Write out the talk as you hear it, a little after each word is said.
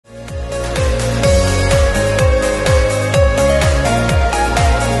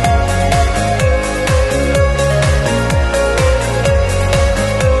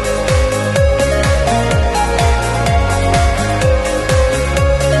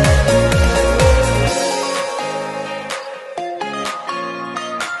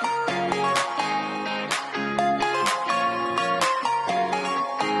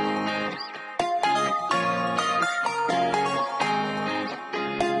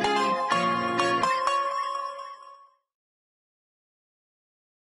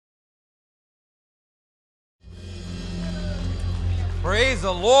Praise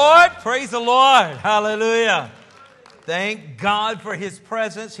the Lord. Praise the Lord. Hallelujah. Thank God for His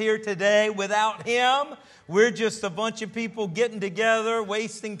presence here today. Without Him, we're just a bunch of people getting together,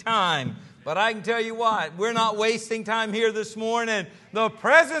 wasting time. But I can tell you what, we're not wasting time here this morning. The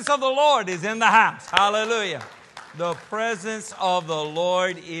presence of the Lord is in the house. Hallelujah. The presence of the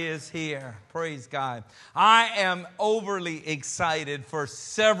Lord is here. Praise God. I am overly excited for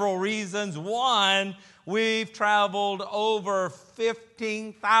several reasons. One, we've traveled over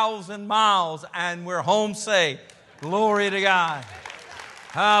 15,000 miles and we're home safe. Glory to God.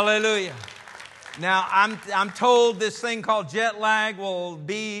 Hallelujah. Now, I'm told this thing called jet lag will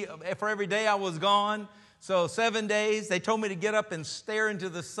be for every day I was gone. So 7 days, they told me to get up and stare into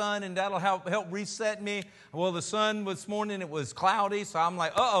the sun and that'll help reset me. Well, the sun this morning, it was cloudy, so I'm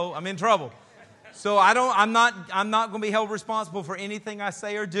like, uh-oh, I'm in trouble. So I'm not going to be held responsible for anything I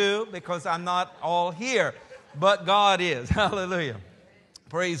say or do because I'm not all here, but God is. Hallelujah.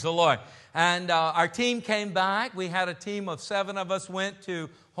 Praise the Lord. And our team came back. We had a team of 7 of us went to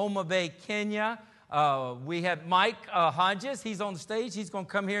Homa Bay, Kenya. We had Mike Hodges. He's on the stage. He's going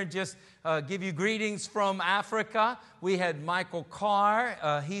to come here and just give you greetings from Africa. We had Michael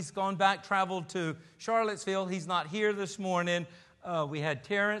Carr. He's gone back, traveled to Charlottesville. He's not here this morning. We had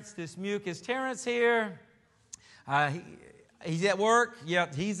Terrence Dismuke. Is Terrence here? He's at work.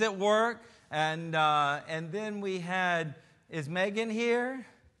 Yep, he's at work. And then we had, is Megan here?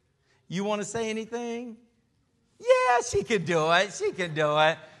 You want to say anything? Yeah, she can do it. She can do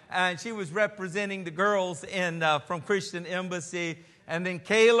it. And she was representing the girls from Christian Embassy. And then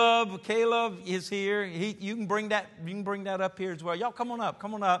Caleb is here. You can bring that up here as well. Y'all come on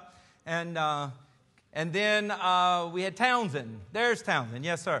up. And then we had Townsend. There's Townsend,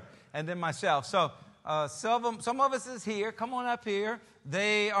 yes sir. And then myself. So some of us is here. Come on up here.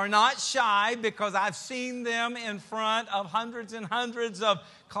 They are not shy because I've seen them in front of hundreds and hundreds of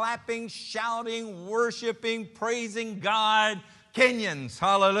clapping, shouting, worshiping, praising God Kenyans.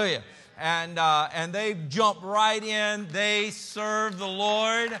 Hallelujah. And they jumped right in. They served the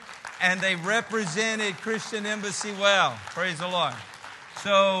Lord and they represented Christian Embassy well. Praise the Lord.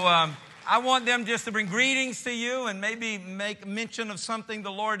 So I want them just to bring greetings to you and maybe make mention of something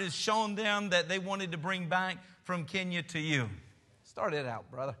the Lord has shown them that they wanted to bring back from Kenya to you. Start it out,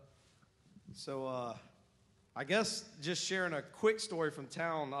 brother. So I guess just sharing a quick story from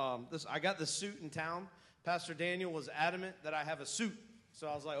town. I got this suit in town. Pastor Daniel was adamant that I have a suit. So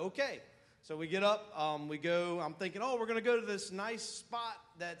I was like, okay. So we get up, we go. I'm thinking, we're going to go to this nice spot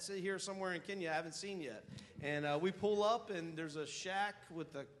that's here somewhere in Kenya I haven't seen yet. And we pull up, and there's a shack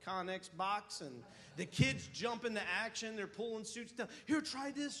with the Connex box, and the kids jump into action. They're pulling suits down. Here,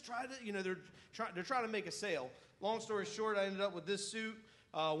 try this, try that. You know, they're trying to make a sale. Long story short, I ended up with this suit.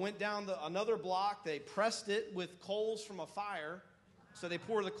 Went down another block. They pressed it with coals from a fire. So they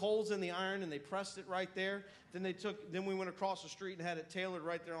poured the coals in the iron and they pressed it right there. Then we went across the street and had it tailored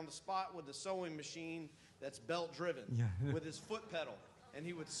right there on the spot with the sewing machine that's belt driven with his foot pedal. And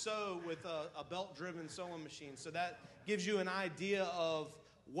he would sew with a belt driven sewing machine. So that gives you an idea of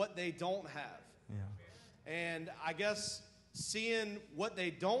what they don't have. Yeah. And I guess seeing what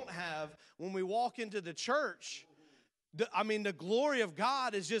they don't have when we walk into the church, the glory of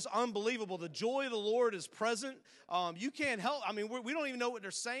God is just unbelievable. The joy of the Lord is present. You can't help. We don't even know what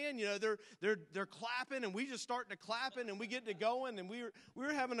they're saying. You know, they're clapping, and we just start to clapping, and we get to going, and we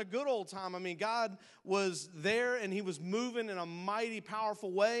were having a good old time. God was there, and He was moving in a mighty,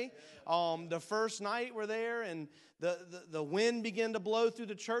 powerful way. The first night we're there, and the wind began to blow through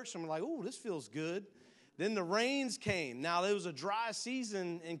the church, and we're like, "Oh, this feels good." Then the rains came. Now, it was a dry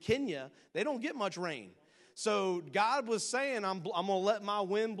season in Kenya. They don't get much rain. So God was saying, I'm going to let my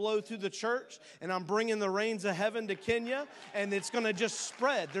wind blow through the church, and I'm bringing the rains of heaven to Kenya, and it's going to just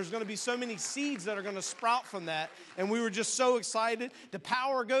spread. There's going to be so many seeds that are going to sprout from that, and we were just so excited. The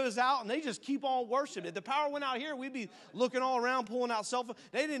power goes out, and they just keep on worshiping. If the power went out here, we'd be looking all around, pulling out cell phones.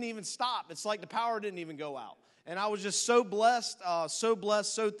 They didn't even stop. It's like the power didn't even go out. And I was just so blessed,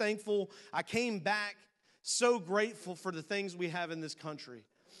 so thankful. I came back so grateful for the things we have in this country.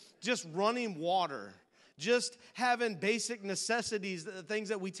 Just running water. Just having basic necessities, the things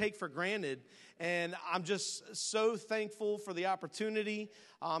that we take for granted. And I'm just so thankful for the opportunity.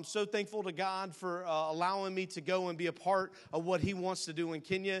 I'm so thankful to God for allowing me to go and be a part of what He wants to do in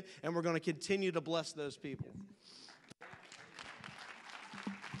Kenya. And we're going to continue to bless those people.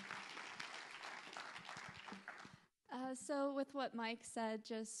 So with what Mike said,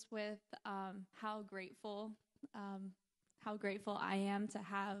 just with how grateful I am to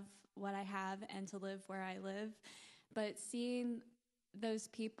have what I have and to live where I live, but seeing those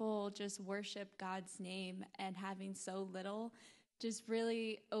people just worship God's name and having so little just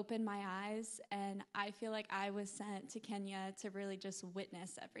really opened my eyes, and I feel like I was sent to Kenya to really just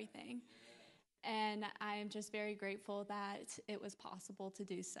witness everything. And I am just very grateful that it was possible to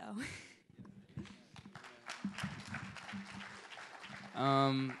do so.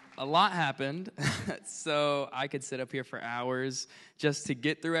 A lot happened, so I could sit up here for hours just to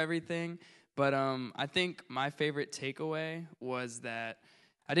get through everything. But I think my favorite takeaway was that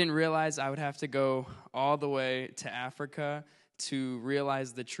I didn't realize I would have to go all the way to Africa to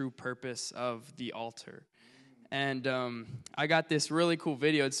realize the true purpose of the altar. And I got this really cool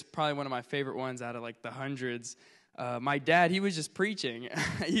video. It's probably one of my favorite ones out of like the hundreds. My dad, he was just preaching.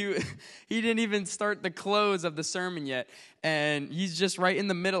 he didn't even start the close of the sermon yet. And he's just right in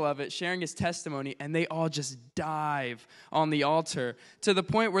the middle of it, sharing his testimony. And they all just dive on the altar to the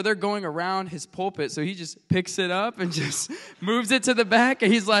point where they're going around his pulpit. So he just picks it up and just moves it to the back.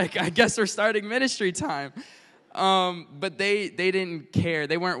 And he's like, I guess we're starting ministry time. But they didn't care.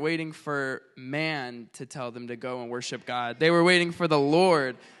 They weren't waiting for man to tell them to go and worship God. They were waiting for the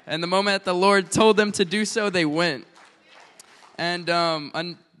Lord. And the moment that the Lord told them to do so, they went. And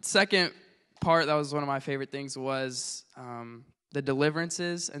a second part that was one of my favorite things was the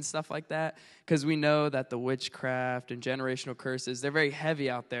deliverances and stuff like that. Because we know that the witchcraft and generational curses, they're very heavy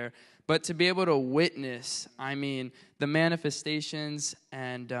out there. But to be able to witness, I mean, the manifestations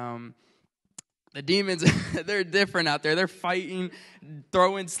and the demons, they're different out there. They're fighting,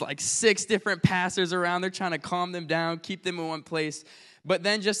 throwing like 6 different pastors around. They're trying to calm them down, keep them in one place. But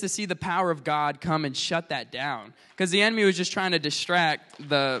then just to see the power of God come and shut that down. Because the enemy was just trying to distract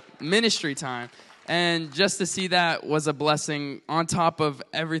the ministry time. And just to see that was a blessing on top of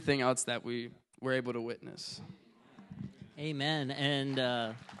everything else that we were able to witness. Amen. And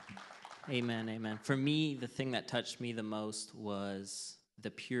amen. For me, the thing that touched me the most was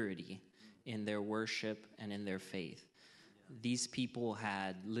the purity in their worship and in their faith. These people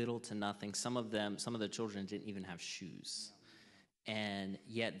had little to nothing. Some of the children didn't even have shoes. And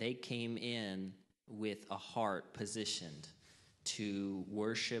yet they came in with a heart positioned to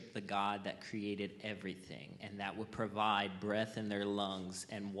worship the God that created everything and that would provide breath in their lungs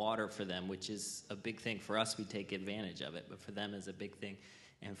and water for them, which is a big thing. For us, we take advantage of it, but for them is a big thing.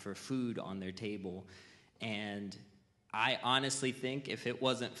 And for food on their table. And I honestly think if it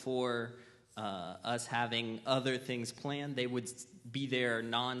wasn't for us having other things planned, they would be there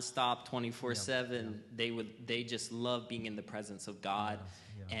nonstop, 24/7. They just love being in the presence of God,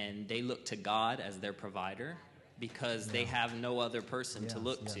 and they look to God as their provider because they have no other person to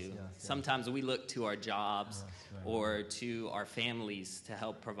look to. Sometimes we look to our jobs or to our families to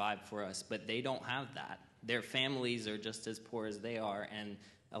help provide for us, but they don't have that. Their families are just as poor as they are, and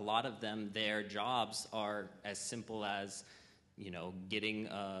a lot of them, their jobs are as simple as getting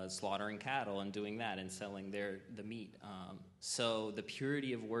slaughtering cattle and doing that and selling the meat. So the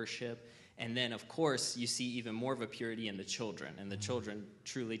purity of worship, and then of course you see even more of a purity in the children, and the children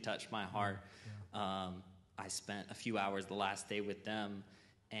truly touched my heart. I spent a few hours the last day with them,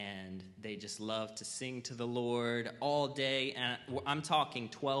 and they just love to sing to the Lord all day, and I'm talking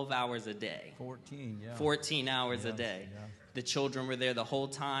 12 hours a day. 14 hours a day. Yeah. The children were there the whole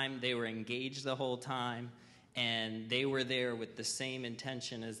time. They were engaged the whole time. And they were there with the same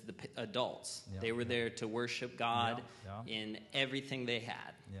intention as the adults. They were there to worship God in everything they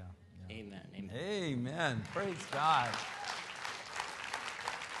had. Amen. Amen. Praise God.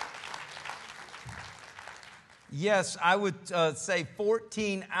 Yes, I would say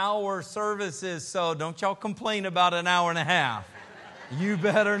 14-hour services, so don't y'all complain about an hour and a half. You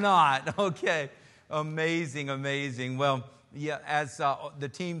better not. Okay. Amazing. Well, yeah, as the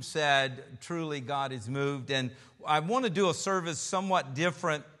team said, truly God is moved. And I want to do a service somewhat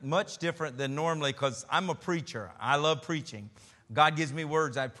different, much different than normally, because I'm a preacher. I love preaching. God gives me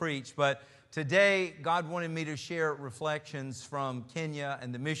words, I preach. But today, God wanted me to share reflections from Kenya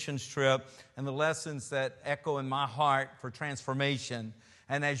and the missions trip and the lessons that echo in my heart for transformation.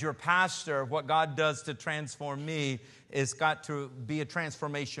 And as your pastor, what God does to transform me is got to be a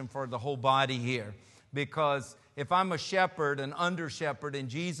transformation for the whole body here. Because if I'm a shepherd, an under shepherd, and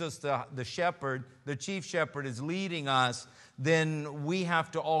Jesus, the shepherd, the chief shepherd, is leading us, then we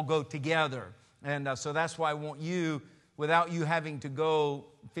have to all go together. And so that's why I want you, without you having to go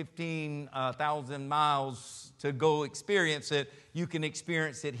 15,000 miles to go experience it, you can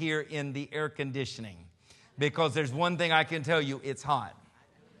experience it here in the air conditioning. Because there's one thing I can tell you, it's hot.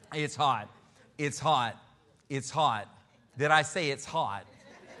 It's hot. It's hot. It's hot. Did I say it's hot?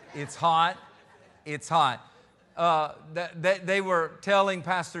 It's hot. It's hot. They were telling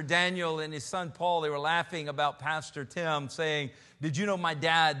Pastor Daniel and his son Paul, they were laughing about Pastor Tim, saying, did you know my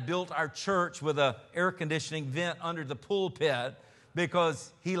dad built our church with an air conditioning vent under the pulpit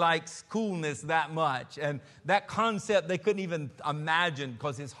because he likes coolness that much. And that concept they couldn't even imagine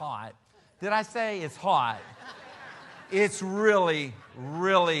because it's hot. Did I say it's hot? It's really,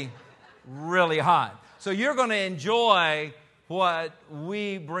 really, really hot. So you're going to enjoy what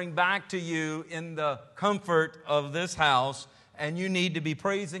we bring back to you in the comfort of this house. And you need to be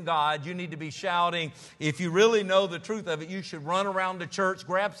praising God. You need to be shouting. If you really know the truth of it, you should run around the church,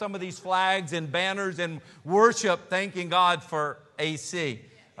 grab some of these flags and banners and worship, thanking God for AC.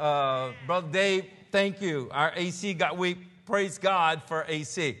 Brother Dave, thank you. Our AC we praise God for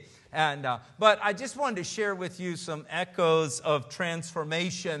AC. But I just wanted to share with you some echoes of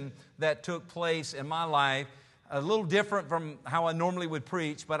transformation that took place in my life. A little different from how I normally would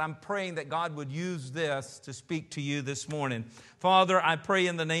preach, but I'm praying that God would use this to speak to you this morning. Father, I pray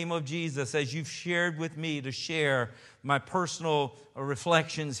in the name of Jesus, as you've shared with me to share my personal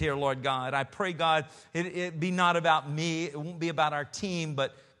reflections here, Lord God. I pray, God, it be not about me. It won't be about our team,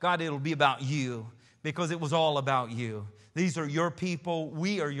 but God, it'll be about you, because it was all about you. These are your people.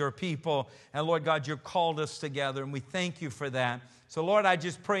 We are your people. And Lord God, you've called us together, and we thank you for that. So, Lord, I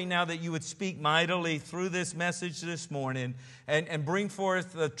just pray now that you would speak mightily through this message this morning and bring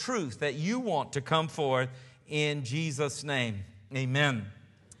forth the truth that you want to come forth in Jesus' name. Amen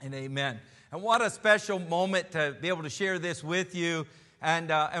and amen. And what a special moment to be able to share this with you. And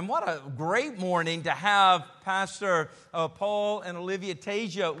what a great morning to have Pastor Paul and Olivia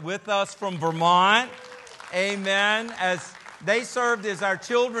Tasia with us from Vermont. Amen. As they served as our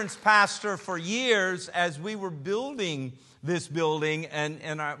children's pastor for years as we were building this building,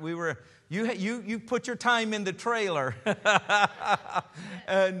 you put your time in the trailer,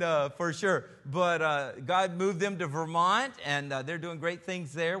 and for sure. But God moved them to Vermont, and they're doing great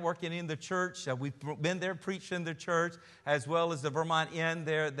things there, working in the church. We've been there, preached in the church, as well as the Vermont Inn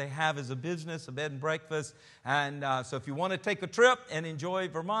there they have as a business, a bed and breakfast. And so if you want to take a trip and enjoy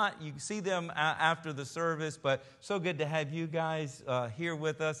Vermont, you can see them after the service. But so good to have you guys here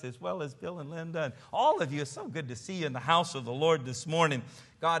with us, as well as Bill and Linda. And all of you, it's so good to see you in the house of the Lord this morning.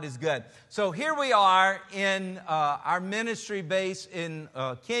 God is good. So here we are in our ministry base in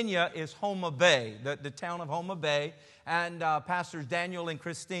Kenya is Homa Bay, the town of Homa Bay. And Pastors Daniel and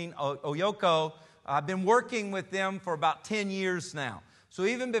Christine Oyoko, I've been working with them for about 10 years now. So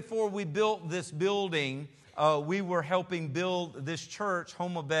even before we built this building, we were helping build this church,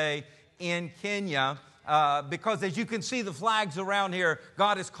 Homa Bay, in Kenya. Because as you can see the flags around here,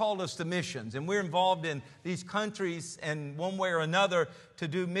 God has called us to missions. And we're involved in these countries in one way or another to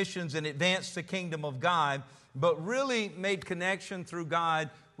do missions and advance the kingdom of God. But really made connection through God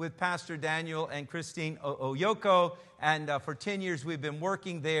with Pastor Daniel and Christine Oyoko. And for 10 years we've been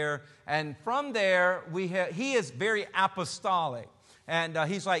working there. And from there, he is very apostolic. And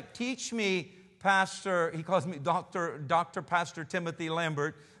he's like, teach me, Pastor, he calls me Dr. Pastor Timothy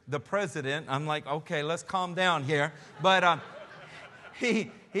Lambert, the president. I'm like, okay, let's calm down here. But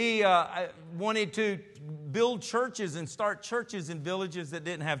he wanted to build churches and start churches in villages that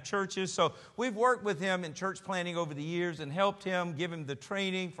didn't have churches. So we've worked with him in church planting over the years and helped him, give him the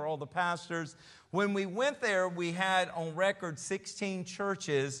training for all the pastors. When we went there, we had on record 16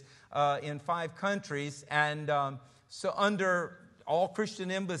 churches in 5 countries. And so under all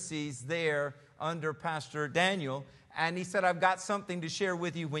Christian embassies there under Pastor Daniel. And he said, I've got something to share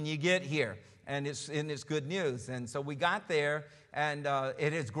with you when you get here. And it's good news. And so we got there, and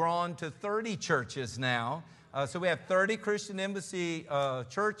it has grown to 30 churches now. So we have 30 Christian Embassy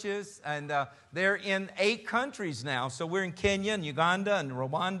churches, and they're in 8 countries now. So we're in Kenya and Uganda and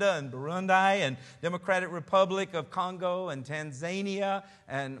Rwanda and Burundi and Democratic Republic of Congo and Tanzania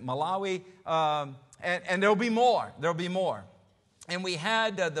and Malawi. And there'll be more. There'll be more. And we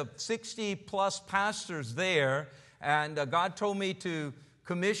had the 60-plus pastors there. And God told me to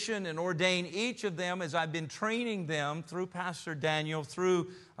commission and ordain each of them as I've been training them through Pastor Daniel, through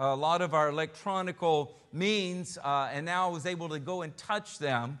a lot of our electronical means. And now I was able to go and touch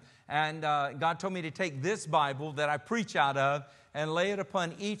them. And God told me to take this Bible that I preach out of and lay it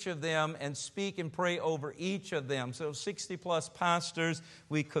upon each of them and speak and pray over each of them. So 60-plus pastors,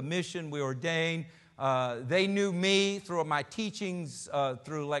 we commissioned, we ordained. They knew me through my teachings,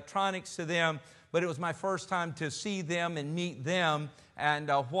 through electronics to them. But it was my first time to see them and meet them. And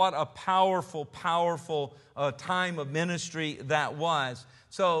what a powerful, powerful time of ministry that was.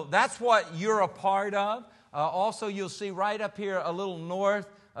 So that's what you're a part of. Also, you'll see right up here a little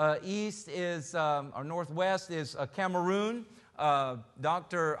northeast is, or northwest is Cameroon.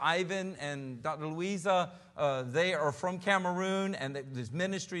 Dr. Ivan and Dr. Louisa, they are from Cameroon, and there's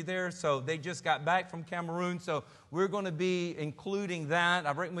ministry there, so they just got back from Cameroon, so we're going to be including that.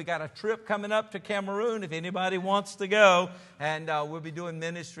 I reckon we got a trip coming up to Cameroon if anybody wants to go, and we'll be doing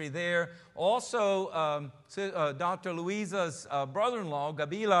ministry there. Also, Dr. Louisa's brother-in-law,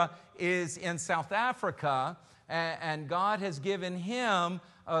 Gabila, is in South Africa, and God has given him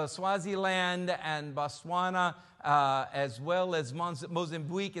Swaziland and Botswana, as well as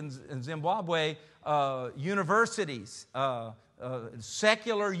Mozambique and Zimbabwe, universities,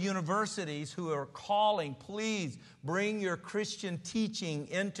 secular universities who are calling, please bring your Christian teaching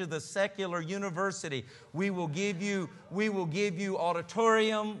into the secular university. We will give you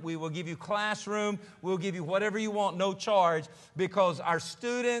auditorium, we will give you classroom, we'll give you whatever you want, no charge, because our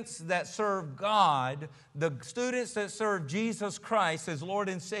students that serve God, the students that serve Jesus Christ as Lord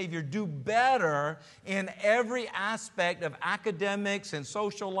and Savior, do better in every aspect of academics and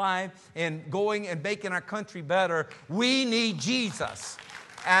social life and going and making our country better. We need Jesus.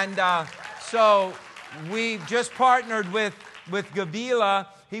 And so we just partnered with Gabila.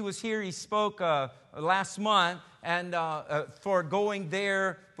 He was here, he spoke last month, and for going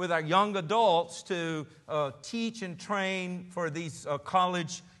there with our young adults to teach and train for these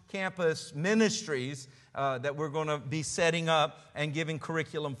college campus ministries that we're going to be setting up and giving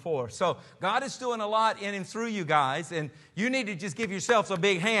curriculum for. So God is doing a lot in and through you guys, and you need to just give yourselves a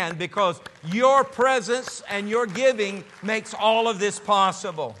big hand, because your presence and your giving makes all of this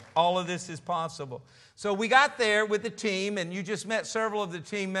possible. All of this is possible. So we got there with the team, and you just met several of the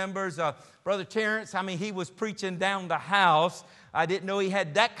team members. Brother Terrence, he was preaching down the house. I didn't know he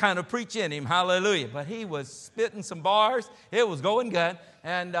had that kind of preach in him, hallelujah. But he was spitting some bars. It was going good,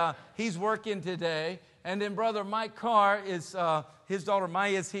 and he's working today. And then Brother Mike Carr, his daughter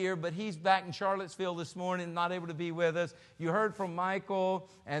Maya is here, but he's back in Charlottesville this morning, not able to be with us. You heard from Michael,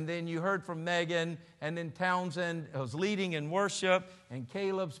 and then you heard from Megan, and then Townsend was leading in worship, and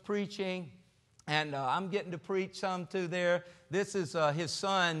Caleb's preaching. And I'm getting to preach some too there. This is his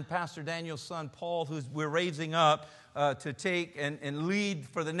son, Pastor Daniel's son, Paul, who we're raising up to take and lead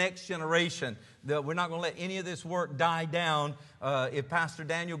for the next generation. We're not going to let any of this work die down. If Pastor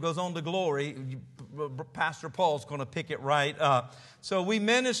Daniel goes on to glory, Pastor Paul's going to pick it right up. So we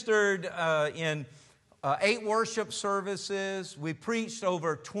ministered in 8 worship services. We preached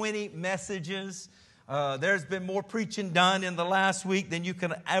over 20 messages. There's been more preaching done in the last week than you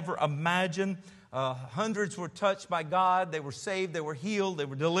can ever imagine. Hundreds were touched by God. They were saved. They were healed. They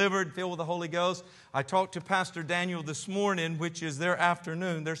were delivered, filled with the Holy Ghost. I talked to Pastor Daniel this morning, which is their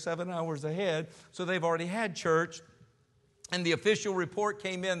afternoon. They're 7 hours ahead, so they've already had church. And the official report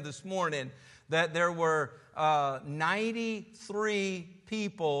came in this morning that there were 93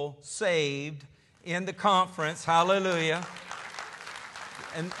 people saved in the conference. Hallelujah.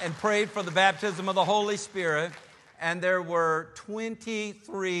 And prayed for the baptism of the Holy Spirit. And there were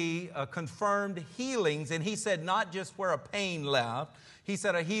 23 confirmed healings. And he said not just where a pain left. He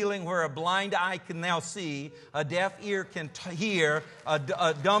said a healing where a blind eye can now see, a deaf ear can hear, a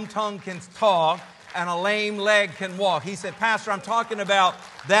dumb tongue can talk, and a lame leg can walk. He said, Pastor, I'm talking about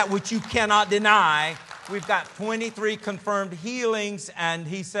that which you cannot deny. We've got 23 confirmed healings, and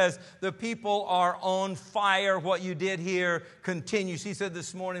he says the people are on fire. What you did here continues. He said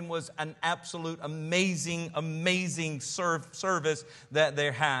this morning was an absolute amazing service that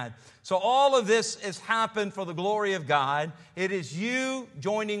they had. So all of this has happened for the glory of God. It is you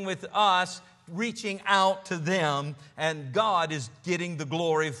joining with us, reaching out to them, and God is getting the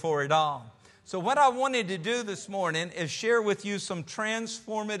glory for it all. So what I wanted to do this morning is share with you some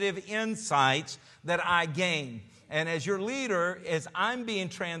transformative insights that I gained. And as your leader, as I'm being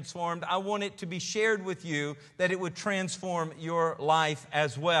transformed, I want it to be shared with you that it would transform your life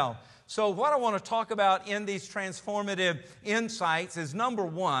as well. So what I want to talk about in these transformative insights is, number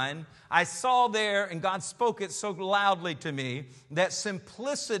one, I saw there, and God spoke it so loudly to me, that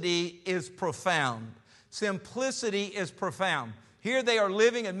simplicity is profound. Simplicity is profound. Here they are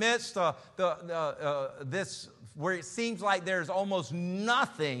living amidst this, where it seems like there's almost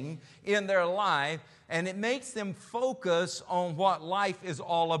nothing in their life, and it makes them focus on what life is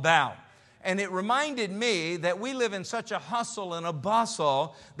all about. And it reminded me that we live in such a hustle and a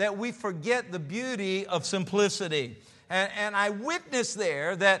bustle that we forget the beauty of simplicity. And I witnessed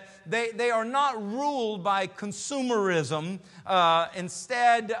there that they are not ruled by consumerism.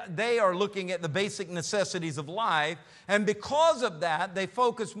 Instead, they are looking at the basic necessities of life. And because of that, they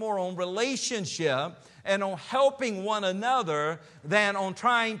focus more on relationship and on helping one another than on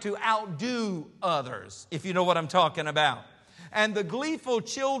trying to outdo others, if you know what I'm talking about. And the gleeful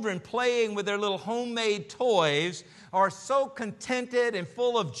children playing with their little homemade toys are so contented and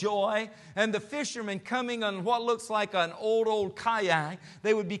full of joy. And the fishermen coming on what looks like an old kayak,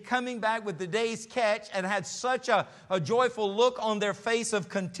 they would be coming back with the day's catch and had such a joyful look on their face of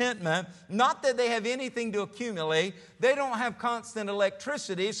contentment. Not that they have anything to accumulate. They don't have constant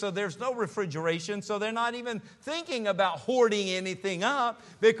electricity, so there's no refrigeration, so they're not even thinking about hoarding anything up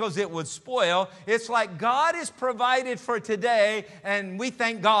because it would spoil. It's like God is provided for today, and we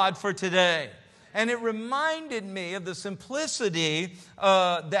thank God for today. And it reminded me of the simplicity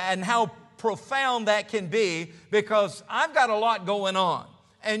and how profound that can be, because I've got a lot going on,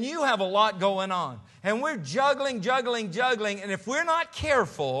 and you have a lot going on. And we're juggling. And if we're not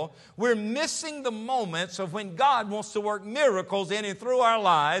careful, we're missing the moments of when God wants to work miracles in and through our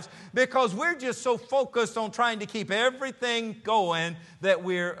lives, because we're just so focused on trying to keep everything going that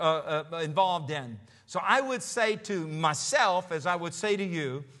we're involved in. So I would say to myself, as I would say to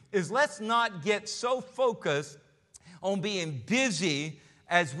you, is let's not get so focused on being busy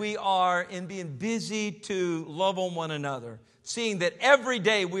as we are in being busy to love on one another. Seeing that every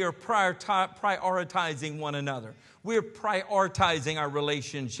day we are prioritizing one another. We're prioritizing our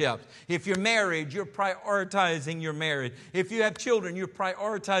relationships. If you're married, you're prioritizing your marriage. If you have children, you're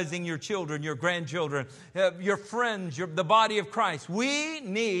prioritizing your children, your grandchildren, your friends, the body of Christ. We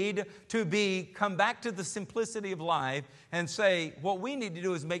need to come back to the simplicity of life and say, what we need to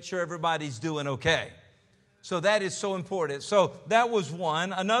do is make sure everybody's doing okay. So that is so important. So that was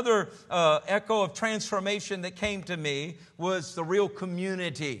one. Another echo of transformation that came to me was the real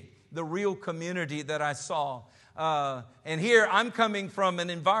community that I saw. And here I'm coming from an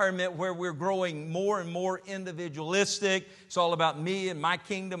environment where we're growing more and more individualistic. It's all about me and my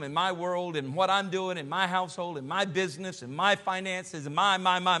kingdom and my world and what I'm doing in my household and my business and my finances and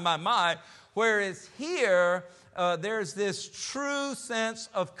my. Whereas here, there's this true sense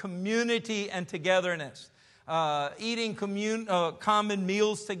of community and togetherness. Eating common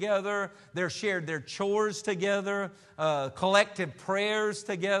meals together. They're shared their chores together, collective prayers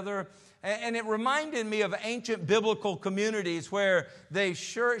together. And it reminded me of ancient biblical communities where they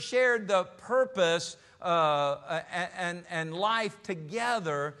shared the purpose and life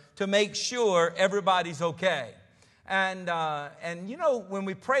together to make sure everybody's okay. And you know, when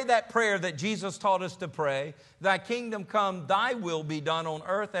we pray that prayer that Jesus taught us to pray, thy kingdom come, thy will be done on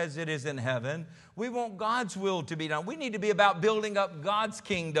earth as it is in heaven. We want God's will to be done. We need to be about building up God's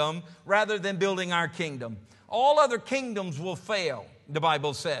kingdom rather than building our kingdom. All other kingdoms will fail, the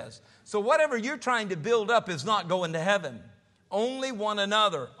Bible says. So whatever you're trying to build up is not going to heaven. Only one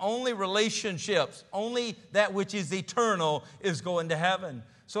another, only relationships, only that which is eternal is going to heaven.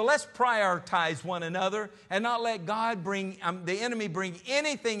 So let's prioritize one another and not let God the enemy bring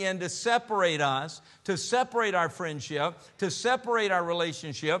anything in to separate us, to separate our friendship, to separate our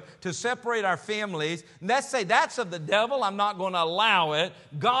relationship, to separate our families. And let's say that's of the devil. I'm not going to allow it.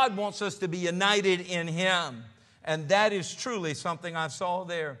 God wants us to be united in Him. And that is truly something I saw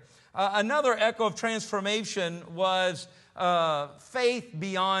there. Another echo of transformation was faith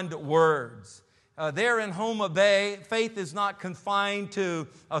beyond words. There in Homa Bay, faith is not confined to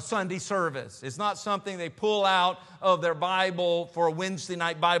a Sunday service. It's not something they pull out of their Bible for a Wednesday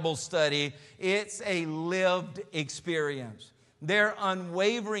night Bible study. It's a lived experience. Their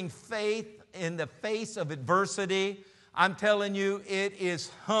unwavering faith in the face of adversity, I'm telling you, it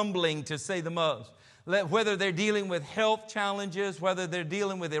is humbling to say the most. Whether they're dealing with health challenges, whether they're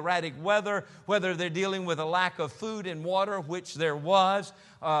dealing with erratic weather, whether they're dealing with a lack of food and water, which there was,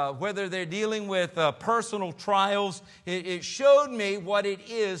 whether they're dealing with personal trials, it showed me what it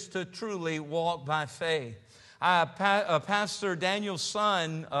is to truly walk by faith. Pastor Daniel's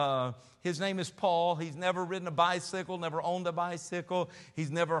son, his name is Paul. He's never ridden a bicycle, never owned a bicycle. He's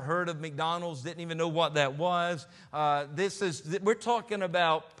never heard of McDonald's, didn't even know what that was. We're talking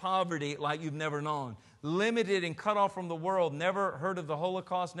about poverty like you've never known. Limited and cut off from the world, never heard of the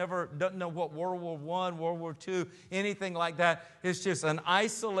Holocaust, doesn't know what World War I, World War II, anything like that. It's just an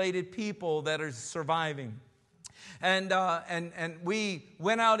isolated people that are surviving. And we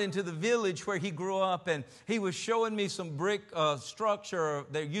went out into the village where he grew up, and he was showing me some brick structure.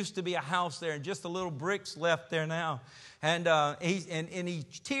 There used to be a house there, and just a little bricks left there now. And he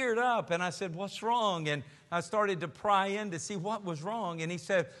teared up, and I said, "What's wrong?" And I started to pry in to see what was wrong. And he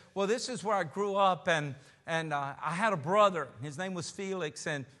said, "Well, this is where I grew up, and I had a brother. His name was Felix,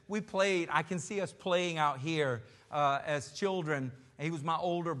 and we played. I can see us playing out here as children. He was my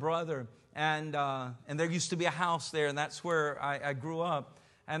older brother." And there used to be a house there, and that's where I grew up.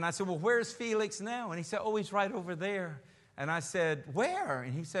 And I said, "Well, where's Felix now?" And he said, "Oh, he's right over there." And I said, "Where?"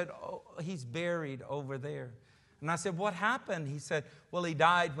 And he said, "Oh, he's buried over there." And I said, "What happened?" He said, "Well, he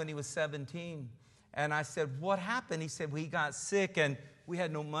died when he was 17. And I said, what happened? He said, well, he got sick and we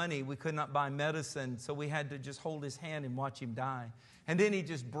had no money. We could not buy medicine, so we had to just hold his hand and watch him die. And then he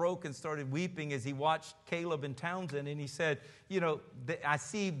just broke and started weeping as he watched Caleb and Townsend. And he said, I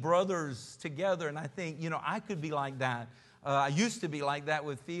see brothers together, and I think, I could be like that. I used to be like that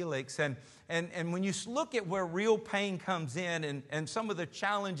with Felix. And when you look at where real pain comes in and some of the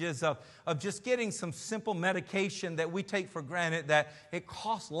challenges of just getting some simple medication that we take for granted, that it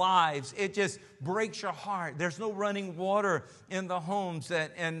costs lives, it just breaks your heart. There's no running water in the homes.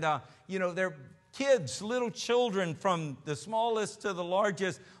 They're kids, little children from the smallest to the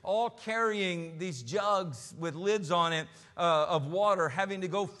largest, all carrying these jugs with lids on it of water, having to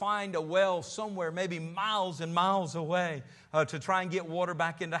go find a well somewhere, maybe miles and miles away, to try and get water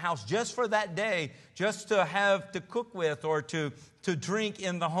back in the house just for that day, just to have to cook with or to drink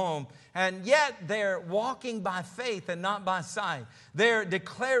in the home. And yet they're walking by faith and not by sight. They're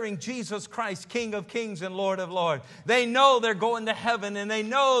declaring Jesus Christ, King of Kings and Lord of Lords. They know they're going to heaven, and they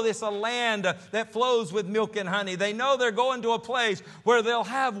know it's a land that flows with milk and honey. They know they're going to a place where they'll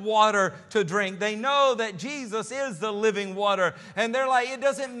have water to drink. They know that Jesus is the living water. And they're like, it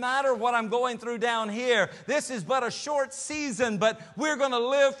doesn't matter what I'm going through down here. This is but a short season, but we're going to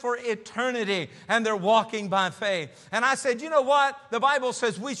live for eternity. And they're walking by faith. And I said, you know what? The Bible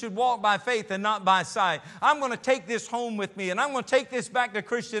says we should walk by faith and not by sight. I'm going to take this home with me, and I'm going to take this back to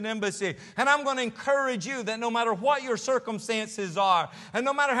Christian Embassy, and I'm going to encourage you that no matter what your circumstances are, and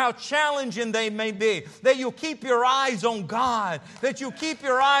no matter how challenging they may be, that you'll keep your eyes on God, that you'll keep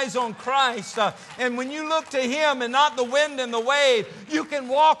your eyes on Christ, and when you look to Him and not the wind and the wave, you can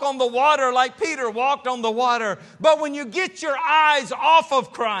walk on the water like Peter walked on the water. But when you get your eyes off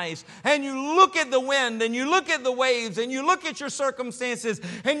of Christ, and you look at the wind, and you look at the waves, and you look at your circumstances,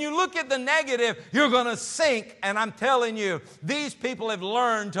 and you look at the negative, you're going to sink. And I'm telling you, these people have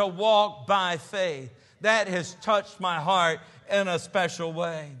learned to walk by faith. That has touched my heart in a special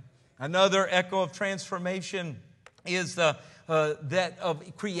way. Another echo of transformation is that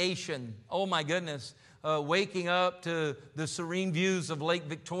of creation. Oh my goodness. Waking up to the serene views of Lake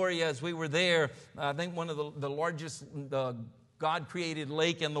Victoria as we were there. I think one of the largest God-created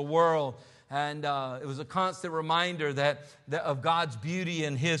lake in the world. And it was a constant reminder that of God's beauty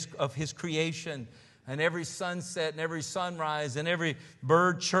and of His creation. And every sunset and every sunrise and every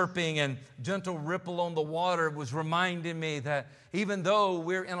bird chirping and gentle ripple on the water was reminding me that even though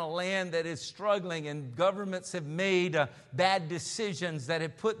we're in a land that is struggling and governments have made bad decisions that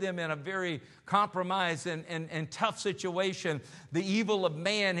have put them in a very compromised and tough situation, the evil of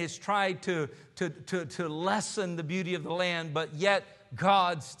man has tried to lessen the beauty of the land, but yet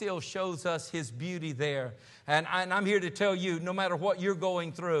God still shows us His beauty there. And I'm here to tell you, no matter what you're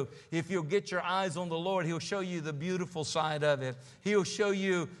going through, if you'll get your eyes on the Lord, He'll show you the beautiful side of it. He'll show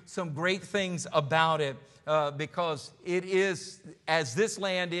you some great things about it. Because it is, as this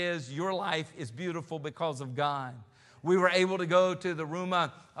land is, your life is beautiful because of God. We were able to go to the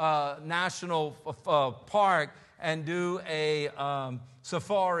Ruma National Park and do a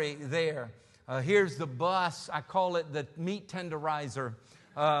safari there. Here's the bus. I call it the meat tenderizer.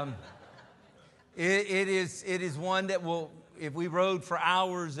 It is one that will, if we rode for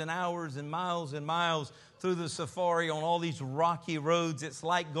hours and hours and miles through the safari on all these rocky roads, it's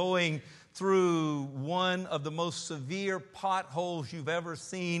like going through one of the most severe potholes you've ever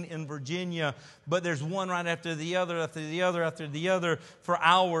seen in Virginia. But there's one right after the other, after the other, after the other for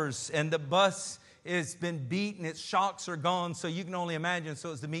hours. And the bus has been beaten. Its shocks are gone. So you can only imagine.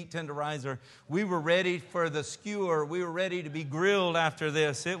 So it's the meat tenderizer. We were ready for the skewer. We were ready to be grilled after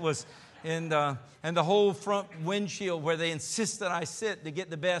this. It was... And the whole front windshield where they insisted I sit to get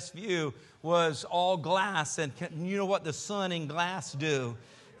the best view was all glass. And you know what the sun and glass do?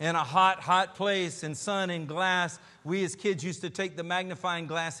 In a hot place and sun and glass, we as kids used to take the magnifying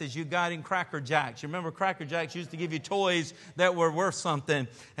glasses you got in Cracker Jacks. You remember Cracker Jacks used to give you toys that were worth something.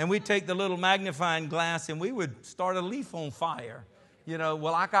 And we'd take the little magnifying glass and we would start a leaf on fire. You know,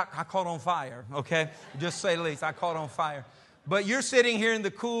 well, I caught on fire, okay? Just say the least, I caught on fire. But you're sitting here in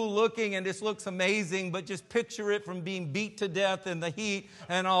the cool looking, and this looks amazing, but just picture it from being beat to death in the heat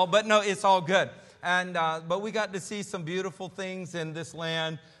and all. But no, it's all good. And but we got to see some beautiful things in this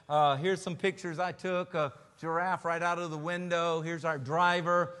land. Here's some pictures I took. A giraffe right out of the window. Here's our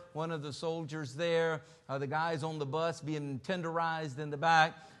driver, one of the soldiers there. The guys on the bus being tenderized in the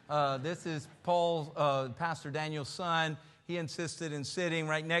back. This is Pastor Daniel's son. He insisted in sitting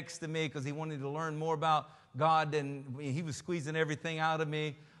right next to me because he wanted to learn more about God, and he was squeezing everything out of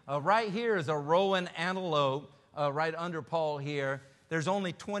me. Right here is a rowan antelope right under Paul here. There's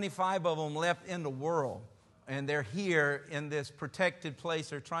only 25 of them left in the world. and they're here in this protected place.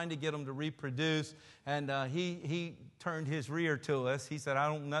 They're trying to get them to reproduce. And he turned his rear to us. He said, I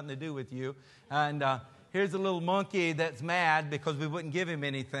don't have nothing to do with you. And here's a little monkey that's mad because we wouldn't give him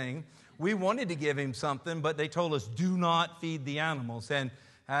anything. We wanted to give him something, but they told us, do not feed the animals. And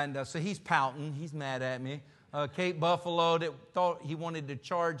so he's pouting. He's mad at me. Cape Buffalo thought he wanted to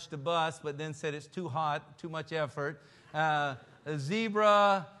charge the bus, but then said it's too hot, too much effort. A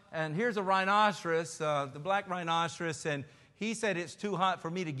zebra, and here's a rhinoceros, the black rhinoceros, and he said it's too hot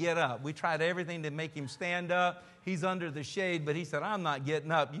for me to get up. We tried everything to make him stand up. He's under the shade, but he said, I'm not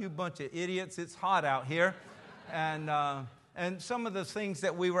getting up. You bunch of idiots, it's hot out here. And some of the things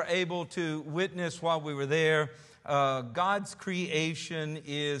that we were able to witness while we were there, God's creation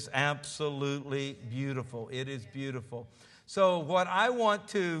is absolutely beautiful. It is beautiful. So what I want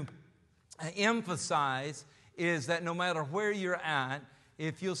to emphasize is that no matter where you're at,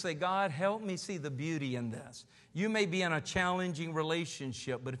 if you'll say, God, help me see the beauty in this. You may be in a challenging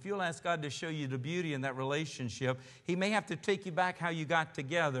relationship, but if you'll ask God to show you the beauty in that relationship, He may have to take you back how you got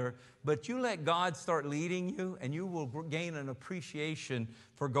together, but you let God start leading you, and you will gain an appreciation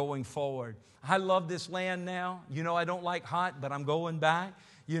for going forward. I love this land now. You know, I don't like hot, but I'm going back.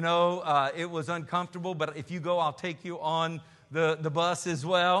 You know, it was uncomfortable, but if you go, I'll take you on the bus as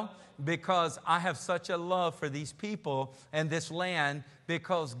well, because I have such a love for these people and this land,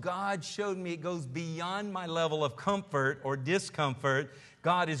 because God showed me it goes beyond my level of comfort or discomfort.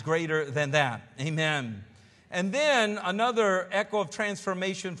 God is greater than that. Amen. And then another echo of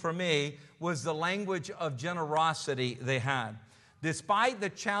transformation for me was the language of generosity they had. Despite the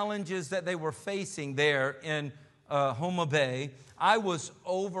challenges that they were facing there in Homa Bay, I was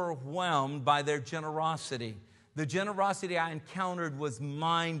overwhelmed by their generosity. The generosity I encountered was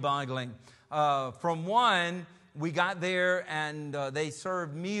mind-boggling. From one, we got there and they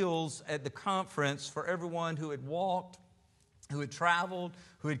served meals at the conference for everyone who had walked, who had traveled,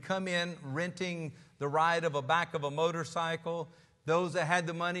 who had come in renting the ride of a back of a motorcycle, those that had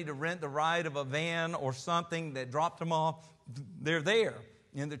the money to rent the ride of a van or something that dropped them off. They're there.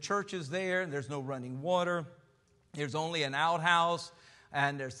 And the church is there. There's no running water. There's only an outhouse.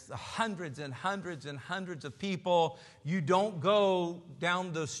 And there's hundreds and hundreds and hundreds of people. You don't go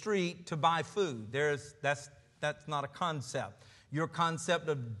down the street to buy food. That's not a concept. Your concept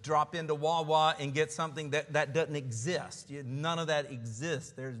of drop into Wawa and get something that doesn't exist. None of that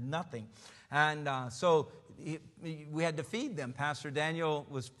exists. There's nothing. And so we had to feed them. Pastor Daniel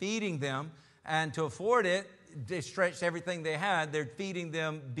was feeding them. And to afford it, they stretched everything they had. They're feeding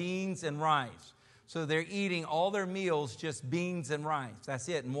them beans and rice. So they're eating all their meals, just beans and rice. That's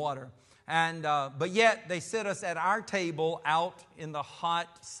it, and water. And but yet they sit us at our table out in the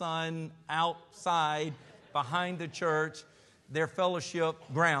hot sun outside behind the church, their fellowship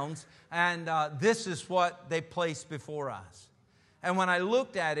grounds. And this is what they placed before us. And when I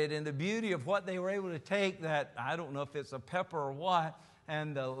looked at it and the beauty of what they were able to take, that I don't know if it's a pepper or what,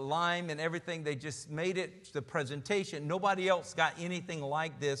 and the lime and everything, they just made it the presentation. Nobody else got anything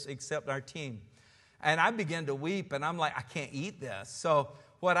like this except our team. And I began to weep, and I'm like, I can't eat this. So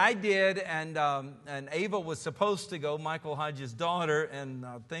what I did, and Ava was supposed to go, Michael Hodges' daughter, and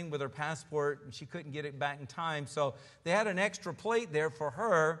thing with her passport, and she couldn't get it back in time. So they had an extra plate there for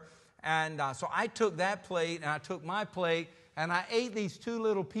her, and so I took that plate, and I took my plate, and I ate these two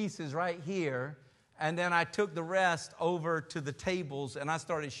little pieces right here, and then I took the rest over to the tables, and I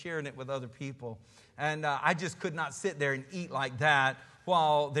started sharing it with other people. And I just could not sit there and eat like that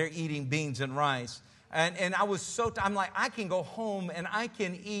while they're eating beans and rice. And I was I'm like, I can go home and I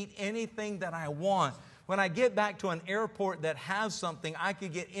can eat anything that I want. When I get back to an airport that has something, I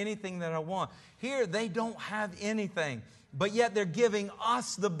could get anything that I want. Here, they don't have anything, but yet they're giving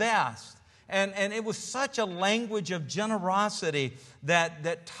us the best. And it was such a language of generosity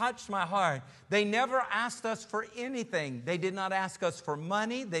that touched my heart. They never asked us for anything. They did not ask us for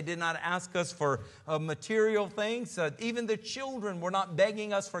money. They did not ask us for material things. Even the children were not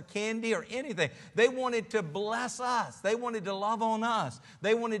begging us for candy or anything. They wanted to bless us. They wanted to love on us.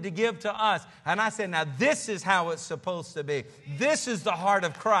 They wanted to give to us. And I said, now this is how it's supposed to be. This is the heart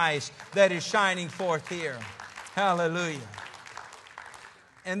of Christ that is shining forth here. Hallelujah.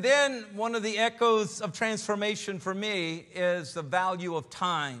 And then one of the echoes of transformation for me is the value of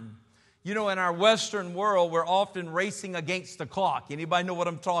time. You know, in our Western world, we're often racing against the clock. Anybody know what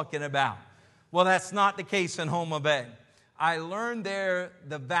I'm talking about? Well, that's not the case in Homa Bay. I learned there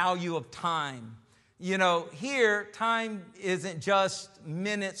the value of time. You know, here, time isn't just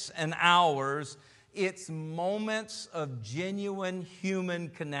minutes and hours. It's moments of genuine human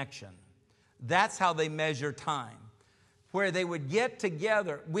connection. That's how they measure time. where they would get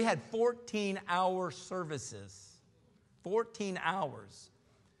together. We had 14-hour services. 14 hours.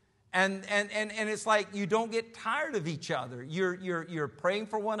 And it's like you don't get tired of each other. You're praying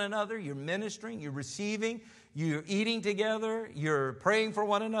for one another, you're ministering, you're receiving, you're eating together, you're praying for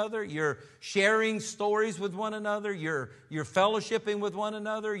one another, you're sharing stories with one another, you're fellowshipping with one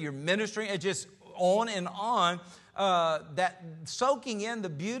another, you're ministering, and just on and on. That soaking in the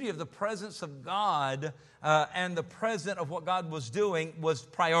beauty of the presence of God and the presence of what God was doing was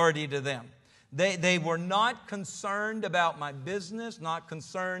priority to them. They were not concerned about my business, not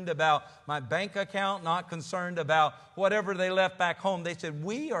concerned about my bank account, not concerned about whatever they left back home. They said,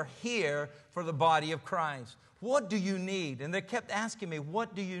 we are here for the body of Christ. What do you need? And they kept asking me,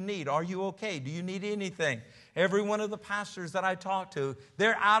 what do you need? Are you okay? Do you need anything? Every one of the pastors that I talked to,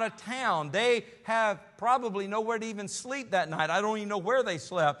 they're out of town. They have probably nowhere to even sleep that night. I don't even know where they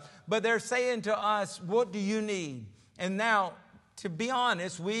slept. But they're saying to us, what do you need? And now, to be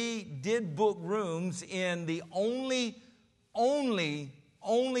honest, we did book rooms in the only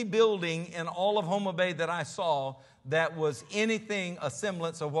building in all of Homa Bay that I saw that was anything a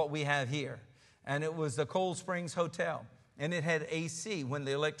semblance of what we have here. And it was the Cold Springs Hotel. And it had AC when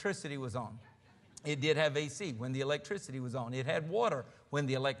the electricity was on. It did have AC when the electricity was on. It had water when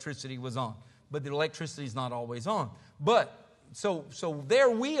the electricity was on. But the electricity is not always on. But so there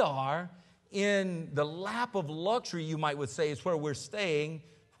we are in the lap of luxury, you might would say, is where we're staying,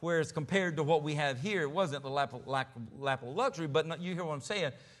 whereas compared to what we have here, it wasn't the lap of luxury, but you hear what I'm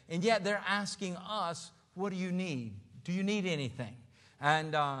saying. And yet they're asking us, what do you need? Do you need anything?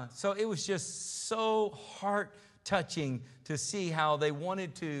 And so it was just so heart-touching to see how they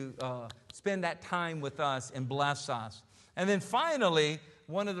wanted to spend that time with us and bless us. And then finally,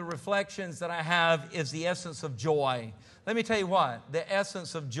 one of the reflections that I have is the essence of joy. Let me tell you what, the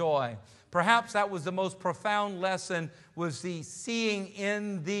essence of joy. Perhaps that was the most profound lesson, was the seeing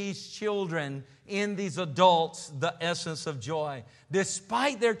in these children, in these adults, the essence of joy.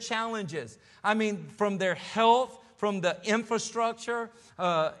 Despite their challenges, I mean, from their health, from the infrastructure,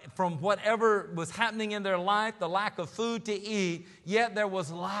 from whatever was happening in their life, the lack of food to eat, yet there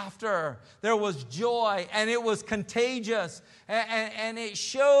was laughter, there was joy, and it was contagious. And it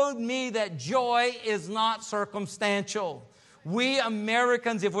showed me that joy is not circumstantial. We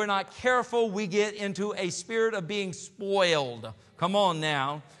Americans, if we're not careful, we get into a spirit of being spoiled. Come on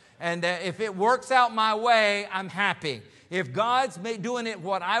now. And if it works out my way, I'm happy. If God's doing it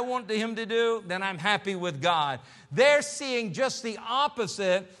what I want Him to do, then I'm happy with God. They're seeing just the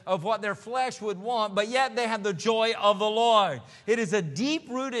opposite of what their flesh would want, but yet they have the joy of the Lord. It is a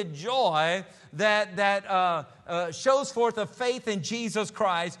deep-rooted joy that shows forth a faith in Jesus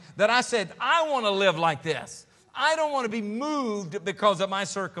Christ that I said, I want to live like this. I don't want to be moved because of my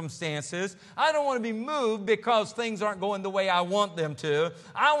circumstances. I don't want to be moved because things aren't going the way I want them to.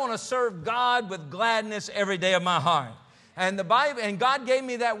 I want to serve God with gladness every day of my heart. And the Bible, and God gave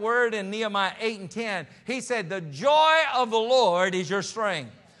me that word in Nehemiah 8:10. He said, the joy of the Lord is your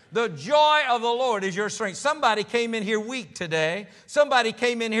strength. The joy of the Lord is your strength. Somebody came in here weak today. Somebody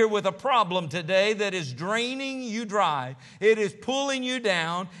came in here with a problem today that is draining you dry. It is pulling you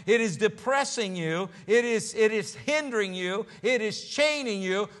down. It is depressing you. It is hindering you. It is chaining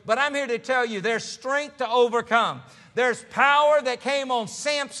you. But I'm here to tell you there's strength to overcome. There's power that came on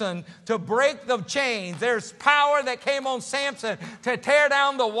Samson to break the chains. There's power that came on Samson to tear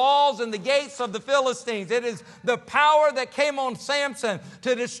down the walls and the gates of the Philistines. It is the power that came on Samson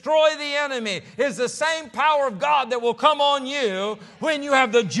to destroy the enemy. It is the same power of God that will come on you when you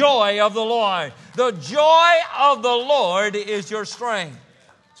have the joy of the Lord. The joy of the Lord is your strength.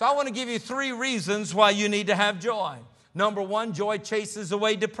 So I want to give you 3 reasons why you need to have joy. Number 1, joy chases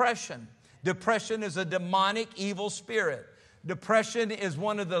away depression. Depression is a demonic, evil spirit. Depression is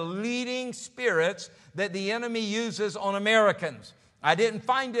one of the leading spirits that the enemy uses on Americans. I didn't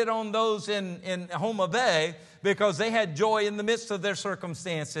find it on those in Homa Bay because they had joy in the midst of their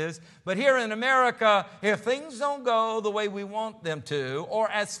circumstances. But here in America, if things don't go the way we want them to, or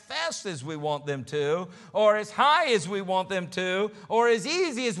as fast as we want them to, or as high as we want them to, or as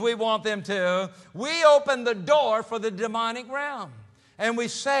easy as we want them to, we open the door for the demonic realm. And we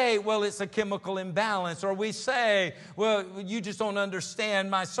say, well, it's a chemical imbalance. Or we say, well, you just don't understand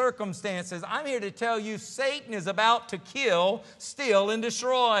my circumstances. I'm here to tell you Satan is about to kill, steal, and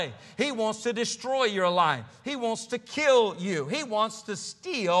destroy. He wants to destroy your life. He wants to kill you. He wants to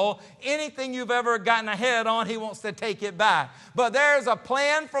steal anything you've ever gotten ahead on. He wants to take it back. But there's a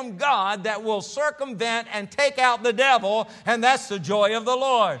plan from God that will circumvent and take out the devil, and that's the joy of the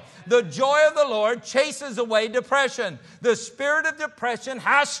Lord. The joy of the Lord chases away depression. The spirit of depression depression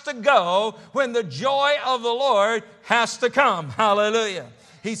has to go when the joy of the Lord has to come. Hallelujah.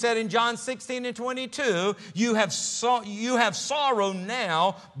 He said in John 16:22, you have sorrow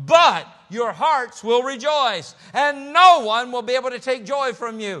now, but your hearts will rejoice, and no one will be able to take joy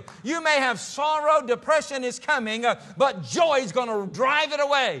from you. You may have sorrow, depression is coming, but joy is going to drive it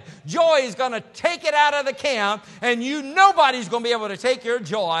away. Joy is going to take it out of the camp, and nobody's going to be able to take your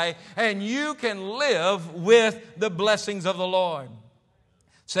joy, and you can live with the blessings of the Lord.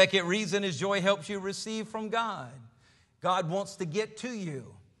 Second reason is joy helps you receive from God. God wants to get to you.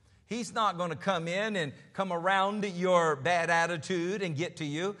 He's not going to come in and come around your bad attitude and get to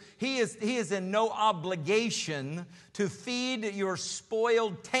you. He is in no obligation to feed your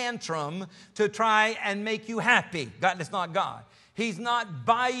spoiled tantrum to try and make you happy. God is not God. He's not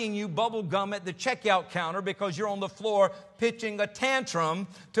buying you bubble gum at the checkout counter because you're on the floor pitching a tantrum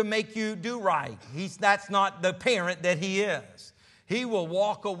to make you do right. That's not the parent that He is. He will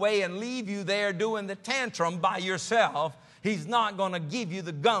walk away and leave you there doing the tantrum by yourself. He's not going to give you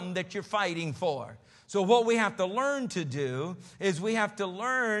the gum that you're fighting for. So what we have to learn to do is we have to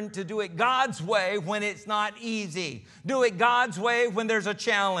learn to do it God's way when it's not easy. Do it God's way when there's a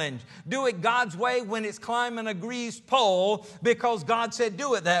challenge. Do it God's way when it's climbing a greased pole because God said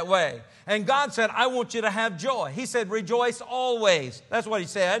do it that way. And God said, I want you to have joy. He said, rejoice always. That's what He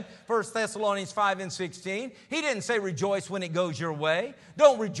said, 1 Thessalonians 5:16. He didn't say rejoice when it goes your way.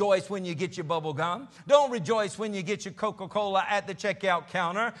 Don't rejoice when you get your bubble gum. Don't rejoice when you get your Coca-Cola at the checkout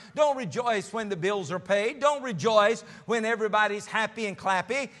counter. Don't rejoice when the bills are paid. Don't rejoice when everybody's happy and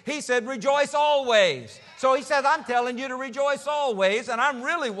clappy. He said, rejoice always. So He says, I'm telling you to rejoice always, and I'm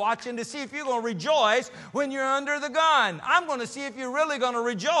really watching to see if you're going to rejoice when you're under the gun. I'm going to see if you're really going to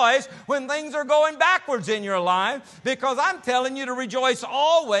rejoice when things are going backwards in your life, because I'm telling you to rejoice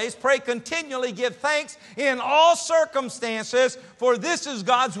always, pray continually, give thanks in all circumstances, for this is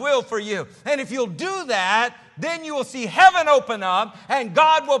God's will for you. And if you'll do that, then you will see heaven open up and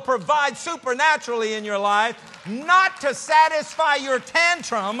God will provide supernaturally in your life, not to satisfy your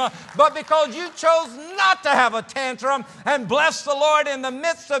tantrum, but because you chose not to have a tantrum and bless the Lord in the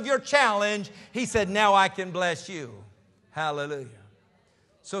midst of your challenge. He said, now I can bless you. Hallelujah.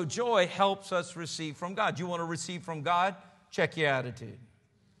 So joy helps us receive from God. You want to receive from God? Check your attitude.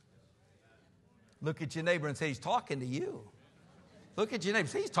 Look at your neighbor and say, he's talking to you. Look at your neighbor and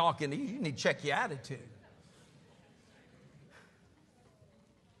say, he's talking to you. You need to check your attitude.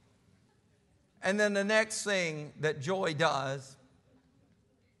 And then the next thing that joy does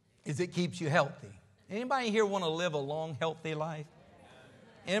is it keeps you healthy. Anybody here want to live a long, healthy life?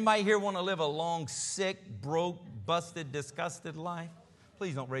 Anybody here want to live a long, sick, broke, busted, disgusted life?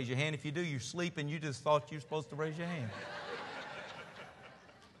 Please don't raise your hand. If you do, you're sleeping. You just thought you were supposed to raise your hand.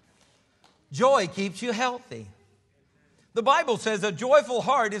 Joy keeps you healthy. The Bible says a joyful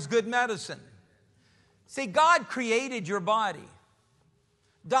heart is good medicine. See, God created your body.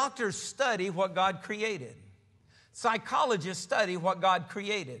 Doctors study what God created. Psychologists study what God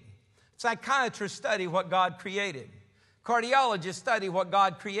created. Psychiatrists study what God created. Cardiologists study what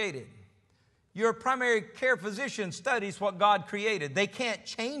God created. Your primary care physician studies what God created. They can't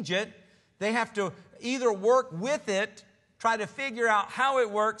change it. They have to either work with it, try to figure out how it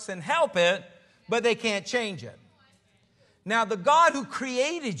works and help it, but they can't change it. Now, the God who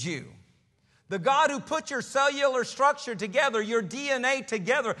created you, the God who put your cellular structure together, your DNA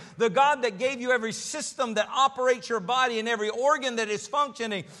together, the God that gave you every system that operates your body and every organ that is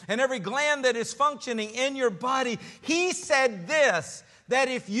functioning and every gland that is functioning in your body, He said this, that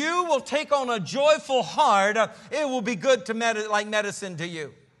if you will take on a joyful heart, it will be good to like medicine to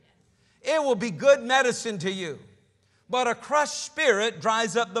you. It will be good medicine to you. But a crushed spirit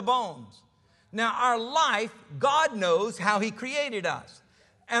dries up the bones. Now, our life, God knows how He created us.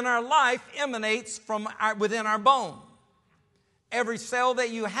 And our life emanates from within our bone. Every cell that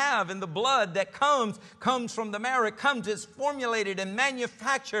you have in the blood that comes from the marrow. It's formulated and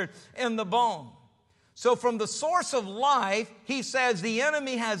manufactured in the bone. So from the source of life, He says the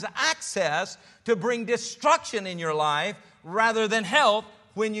enemy has access to bring destruction in your life rather than health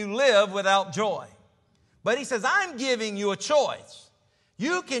when you live without joy. But He says, I'm giving you a choice.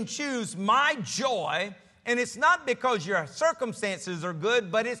 You can choose my joy. And it's not because your circumstances are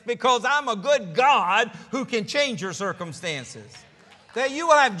good, but it's because I'm a good God who can change your circumstances. That you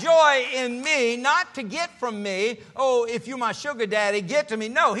will have joy in me, not to get from me, oh, if you're my sugar daddy, get to me.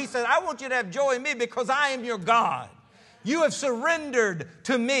 No, He said, I want you to have joy in me because I am your God. You have surrendered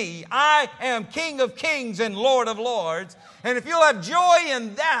to me. I am King of kings and Lord of lords. And if you'll have joy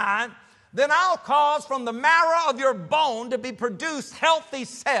in that, then I'll cause from the marrow of your bone to be produced healthy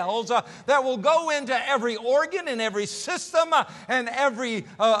cells that will go into every organ and every system and every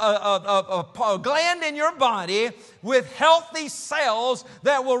gland in your body with healthy cells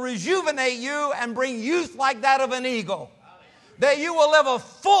that will rejuvenate you and bring youth like that of an eagle. That you will live a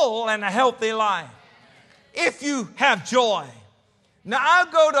full and a healthy life if you have joy. Now,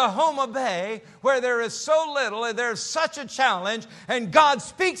 I'll go to Homa Bay where there is so little and there's such a challenge, and God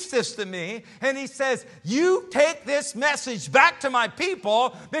speaks this to me, and He says, you take this message back to my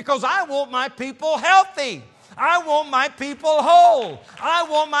people because I want my people healthy. I want my people whole. I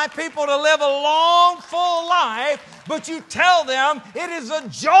want my people to live a long, full life, but you tell them it is the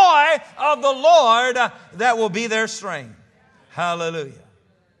joy of the Lord that will be their strength. Hallelujah.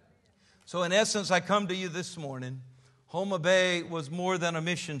 So in essence, I come to you this morning. Homa Bay was more than a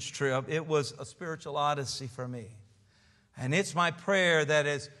missions trip. It was a spiritual odyssey for me. And it's my prayer that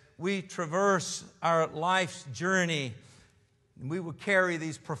as we traverse our life's journey, we will carry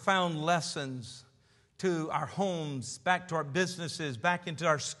these profound lessons to our homes, back to our businesses, back into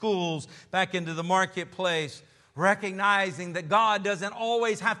our schools, back into the marketplace, recognizing that God doesn't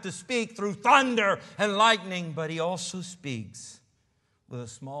always have to speak through thunder and lightning, but He also speaks with a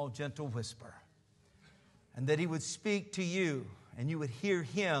small, gentle whisper. And that He would speak to you, and you would hear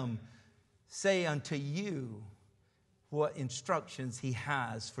Him say unto you what instructions He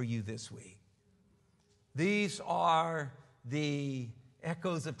has for you this week. These are the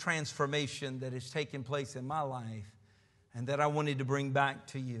echoes of transformation that has taken place in my life and that I wanted to bring back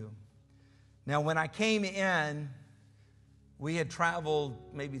to you. Now, when I came in, we had traveled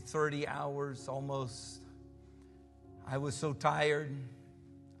maybe 30 hours almost. I was so tired.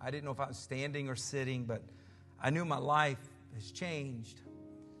 I didn't know if I was standing or sitting, but I knew my life has changed.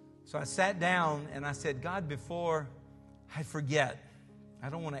 So I sat down and I said, God, before I forget, I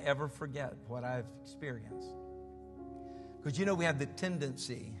don't want to ever forget what I've experienced. Because you know we have the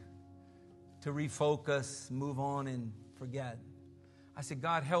tendency to refocus, move on, and forget. I said,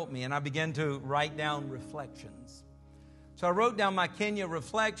 God, help me. And I began to write down reflections. So I wrote down my Kenya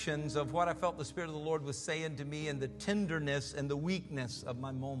reflections of what I felt the Spirit of the Lord was saying to me and the tenderness and the weakness of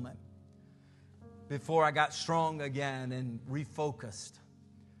my moment before I got strong again and refocused.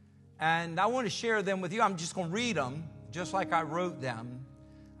 And I want to share them with you. I'm just going to read them just like I wrote them.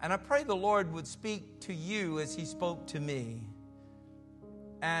 And I pray the Lord would speak to you as He spoke to me.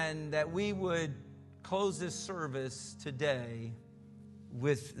 And that we would close this service today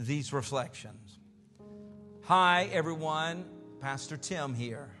with these reflections. Hi, everyone. Pastor Tim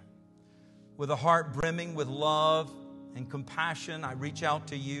here. With a heart brimming with love and compassion, I reach out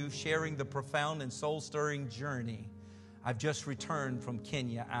to you, sharing the profound and soul-stirring journey. I've just returned from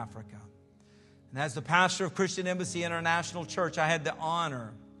Kenya, Africa. And as the pastor of Christian Embassy International Church, I had the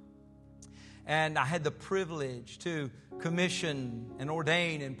honor and I had the privilege to commission and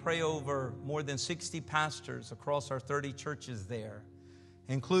ordain and pray over more than 60 pastors across our 30 churches there,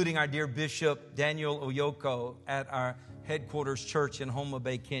 including our dear Bishop Daniel Oyoko at our headquarters church in Homa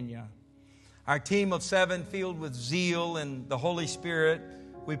Bay, Kenya. Our team of 7, filled with zeal and the Holy Spirit,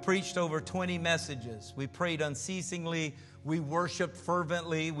 we preached over 20 messages. We prayed unceasingly. We worshiped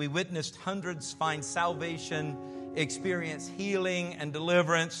fervently. We witnessed hundreds find salvation, experience healing and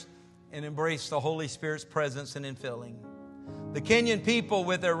deliverance, and embrace the Holy Spirit's presence and infilling. The Kenyan people,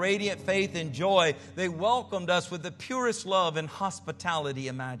 with their radiant faith and joy, they welcomed us with the purest love and hospitality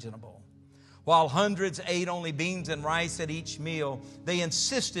imaginable. While hundreds ate only beans and rice at each meal, they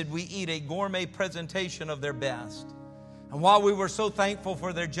insisted we eat a gourmet presentation of their best. And while we were so thankful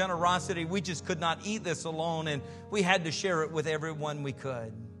for their generosity, we just could not eat this alone, and we had to share it with everyone we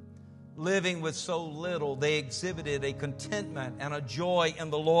could. Living with so little, they exhibited a contentment and a joy in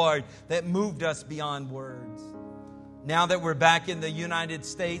the Lord that moved us beyond words. Now that we're back in the United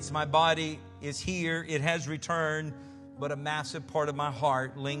States, my body is here. It has returned, but a massive part of my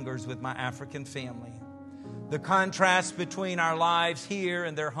heart lingers with my African family. The contrast between our lives here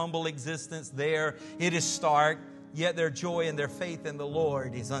and their humble existence there, it is stark, yet their joy and their faith in the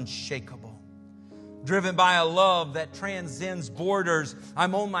Lord is unshakable. Driven by a love that transcends borders,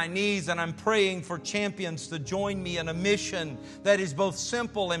 I'm on my knees and I'm praying for champions to join me in a mission that is both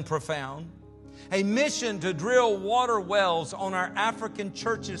simple and profound. A mission to drill water wells on our African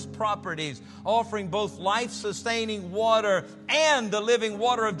churches' properties, offering both life-sustaining water and the living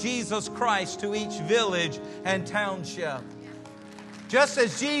water of Jesus Christ to each village and township. Just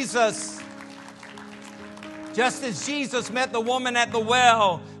as Jesus met the woman at the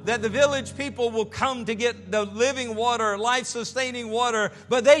well, that the village people will come to get the living water, life-sustaining water,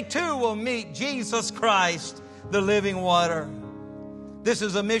 but they too will meet Jesus Christ, the living water. This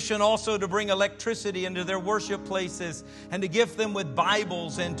is a mission also to bring electricity into their worship places and to gift them with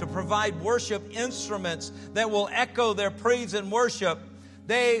Bibles and to provide worship instruments that will echo their praise and worship.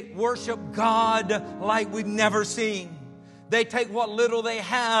 They worship God like we've never seen. They take what little they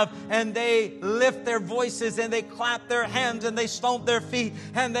have and they lift their voices and they clap their hands and they stomp their feet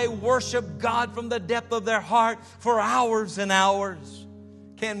and they worship God from the depth of their heart for hours and hours.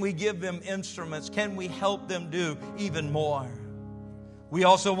 Can we give them instruments? Can we help them do even more? We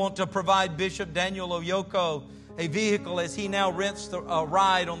also want to provide Bishop Daniel Oyoko a vehicle as he now rents a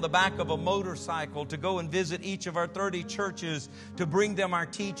ride on the back of a motorcycle to go and visit each of our 30 churches to bring them our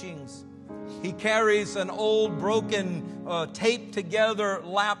teachings. He carries an old, broken, taped together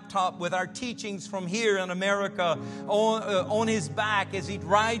laptop with our teachings from here in America on his back as he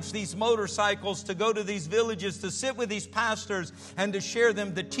rides these motorcycles to go to these villages, to sit with these pastors and to share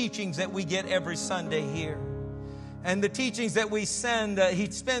them the teachings that we get every Sunday here. And the teachings that we send,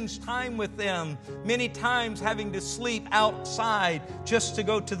 he spends time with them, many times having to sleep outside just to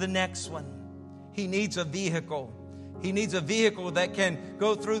go to the next one. He needs a vehicle. He needs a vehicle that can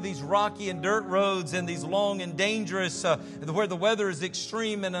go through these rocky and dirt roads and these long and dangerous, where the weather is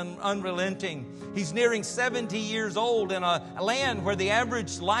extreme and unrelenting. He's nearing 70 years old in a land where the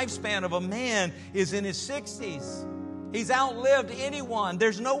average lifespan of a man is in his 60s. He's outlived anyone.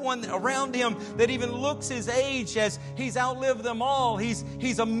 There's no one around him that even looks his age, as he's outlived them all.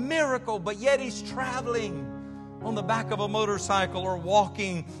 He's a miracle, but yet he's traveling on the back of a motorcycle or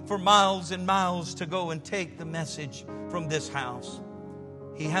walking for miles and miles to go and take the message from this house.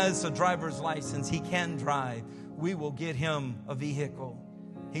 He has a driver's license. He can drive. We will get him a vehicle.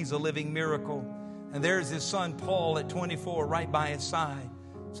 He's a living miracle. And there's his son, Paul, at 24, right by his side,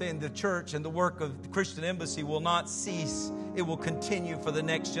 saying the church and the work of the Christian Embassy will not cease. It will continue for the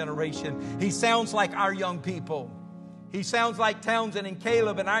next generation. He sounds like our young people. He sounds like Townsend and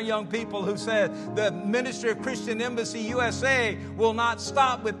Caleb and our young people who said the ministry of Christian Embassy USA will not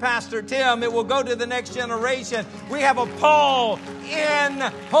stop with Pastor Tim. It will go to the next generation. We have a Paul in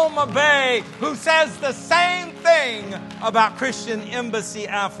Homa Bay who says the same thing about Christian Embassy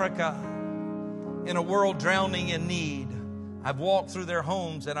Africa. In a world drowning in need, I've walked through their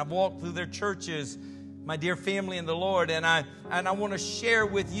homes and I've walked through their churches, my dear family in the Lord, and I want to share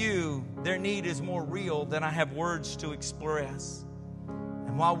with you their need is more real than I have words to express.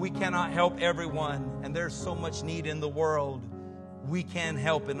 And while we cannot help everyone, and there's so much need in the world, we can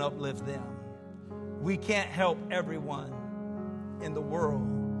help and uplift them. We can't help everyone in the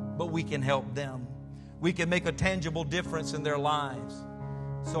world, but we can help them. We can make a tangible difference in their lives.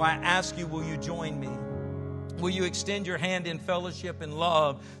 So I ask you, will you join me? Will you extend your hand in fellowship and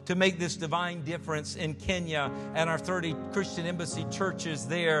love to make this divine difference in Kenya and our 30 Christian Embassy churches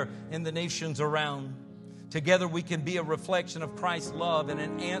there in the nations around? Together we can be a reflection of Christ's love and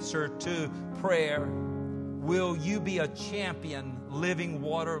an answer to prayer. Will you be a champion living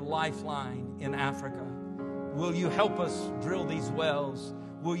water lifeline in Africa? Will you help us drill these wells?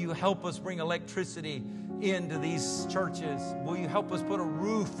 Will you help us bring electricity into these churches? Will you help us put a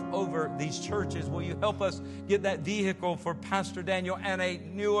roof over these churches? Will you help us get that vehicle for Pastor Daniel and a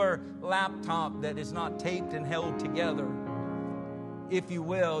newer laptop that is not taped and held together? If you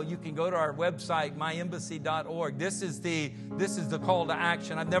will, you can go to our website, myembassy.org. This is the call to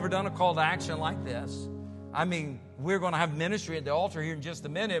action. I've never done a call to action like this. I mean, we're going to have ministry at the altar here in just a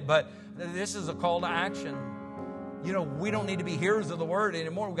minute, but this is a call to action. You know, we don't need to be hearers of the word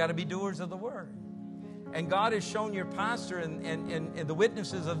anymore. We've got to be doers of the word. And God has shown your pastor and the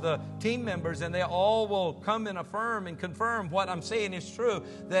witnesses of the team members, and they all will come and affirm and confirm what I'm saying is true,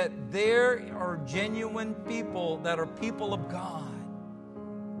 that there are genuine people that are people of God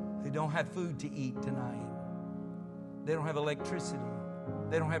who don't have food to eat tonight. They don't have electricity.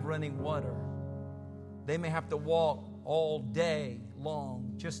 They don't have running water. They may have to walk all day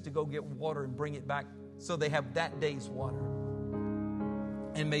long just to go get water and bring it back so they have that day's water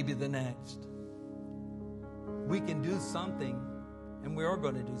and maybe the next. We can do something, and we are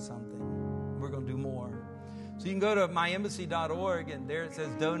going to do something. We're going to do more. So you can go to myembassy.org, and there it says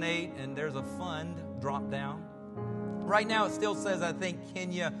donate, and there's a fund drop down. Right now it still says, I think,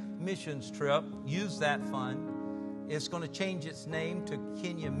 Kenya Missions Trip. Use that fund. It's going to change its name to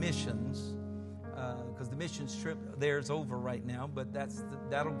Kenya Missions because the missions trip there is over right now, but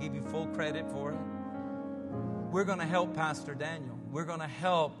that'll give you full credit for it. We're going to help Pastor Daniel. We're going to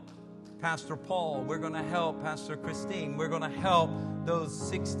help Pastor Paul. We're going to help Pastor Christine. We're going to help those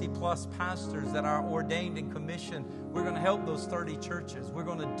 60-plus pastors that are ordained and commissioned. We're going to help those 30 churches. We're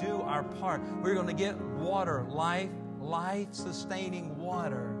going to do our part. We're going to get water, life-sustaining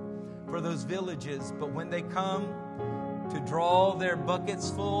water for those villages. But when they come to draw their buckets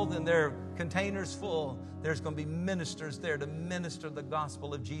full and their containers full. There's going to be ministers there to minister the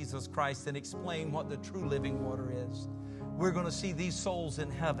gospel of Jesus Christ and explain what the true living water is. We're going to see these souls in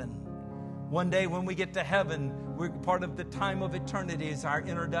heaven. One day when we get to heaven, we're part of the time of eternity is our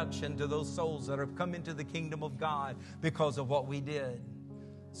introduction to those souls that have come into the kingdom of God because of what we did.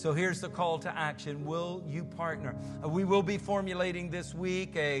 So here's the call to action. Will you partner? We will be formulating this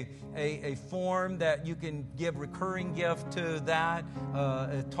week a form that you can give recurring gift to that,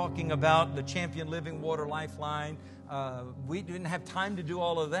 talking about the Champion Living Water Lifeline. We didn't have time to do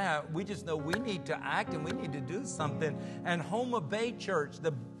all of that. We just know we need to act and we need to do something. And Homa Bay Church,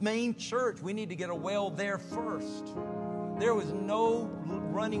 the main church, we need to get a well there first. There was no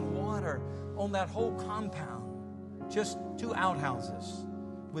running water on that whole compound, just 2 outhouses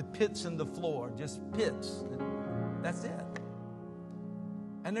with pits in the floor, just pits. That's it.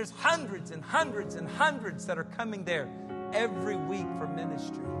 And there's hundreds and hundreds and hundreds that are coming there every week for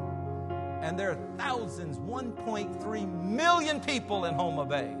ministry. And there are thousands, 1.3 million people in Homa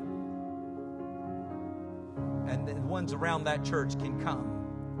Bay. And the ones around that church can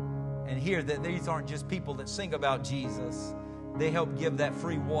come and hear that these aren't just people that sing about Jesus. They help give that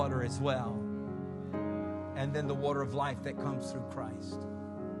free water as well. And then the water of life that comes through Christ.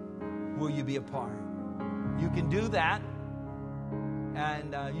 Will you be a part? You can do that.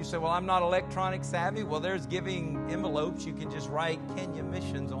 And you say, well, I'm not electronic savvy. Well, there's giving envelopes. You can just write Kenya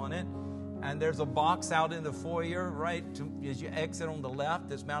Missions on it. And there's a box out in the foyer, right, as you exit on the left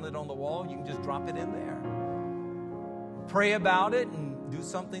that's mounted on the wall. You can just drop it in there. Pray about it and do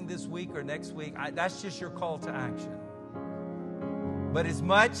something this week or next week. That's just your call to action. But as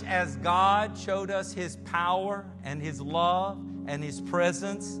much as God showed us His power and His love and His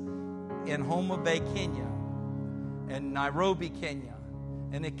presence in Homa Bay, Kenya, and Nairobi, Kenya,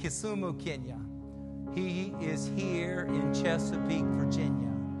 and in Kisumu, Kenya, He is here in Chesapeake, Virginia,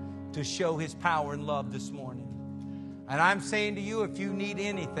 to show His power and love this morning. And I'm saying to you, if you need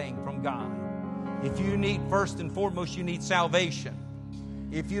anything from God, if you need, first and foremost, you need salvation.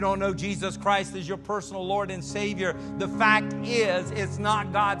 If you don't know Jesus Christ as your personal Lord and Savior, the fact is it's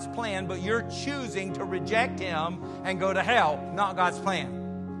not God's plan, but you're choosing to reject Him and go to hell. Not God's plan.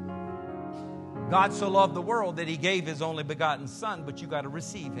 God so loved the world that He gave His only begotten Son, but you got to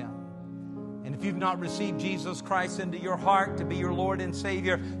receive Him. And if you've not received Jesus Christ into your heart to be your Lord and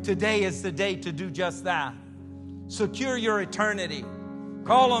Savior, today is the day to do just that. Secure your eternity.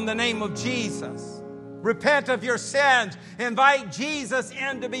 Call on the name of Jesus. Repent of your sins. Invite Jesus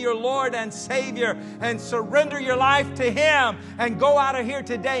in to be your Lord and Savior and surrender your life to Him. And go out of here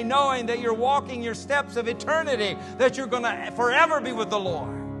today knowing that you're walking your steps of eternity, that you're going to forever be with the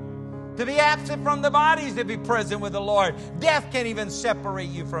Lord. To be absent from the body is to be present with the Lord. Death can't even separate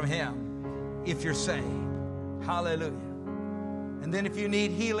you from Him if you're saved. Hallelujah. And then if you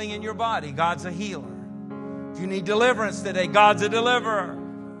need healing in your body, God's a healer. If you need deliverance today, God's a deliverer.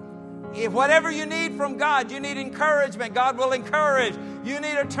 If whatever you need from God, you need encouragement, God will encourage. You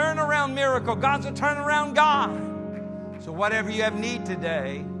need a turnaround miracle, God's a turnaround God. So whatever you have need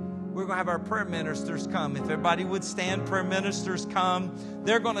today, we're going to have our prayer ministers come. If everybody would stand, prayer ministers come.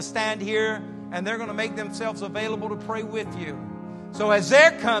 They're going to stand here and they're going to make themselves available to pray with you. So as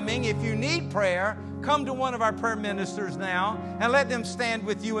they're coming, if you need prayer, come to one of our prayer ministers now and let them stand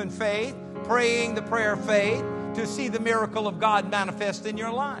with you in faith, praying the prayer of faith to see the miracle of God manifest in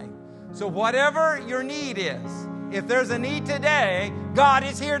your life. So whatever your need is, if there's a need today, God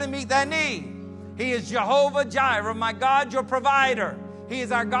is here to meet that need. He is Jehovah Jireh, my God, your provider. He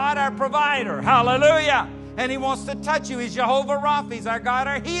is our God, our provider. Hallelujah. And He wants to touch you. He's Jehovah Rapha. He's our God,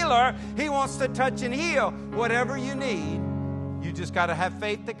 our healer. He wants to touch and heal. Whatever you need, you just got to have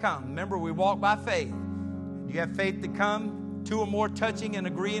faith to come. Remember, we walk by faith. You have faith to come, 2 or more touching and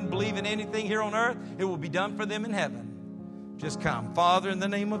agree and believe in anything here on earth, it will be done for them in heaven. Just come. Father, in the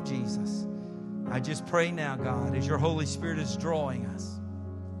name of Jesus, I just pray now, God, as your Holy Spirit is drawing us,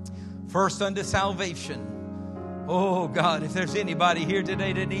 first unto salvation. Oh, God, if there's anybody here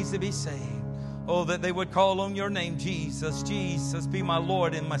today that needs to be saved, oh, that they would call on your name, Jesus. Jesus, be my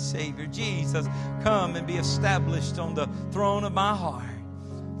Lord and my Savior. Jesus, come and be established on the throne of my heart.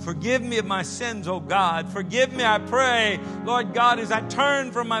 Forgive me of my sins, oh God. Forgive me, I pray, Lord God, as I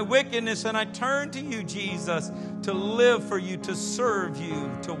turn from my wickedness and I turn to you, Jesus, to live for you, to serve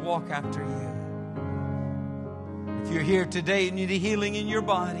you, to walk after you. If you're here today and you need healing in your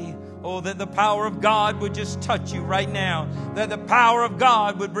body, oh, that the power of God would just touch you right now. That the power of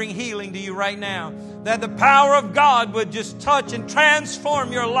God would bring healing to you right now. That the power of God would just touch and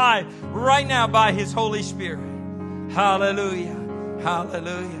transform your life right now by His Holy Spirit. Hallelujah.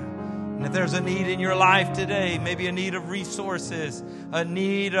 Hallelujah. And if there's a need in your life today, maybe a need of resources, a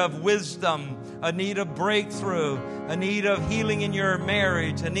need of wisdom, a need of breakthrough, a need of healing in your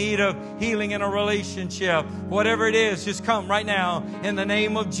marriage, a need of healing in a relationship, whatever it is, just come right now in the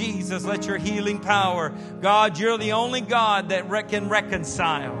name of Jesus. Let your healing power. God, you're the only God that can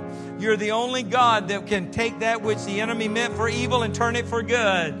reconcile. You're the only God that can take that which the enemy meant for evil and turn it for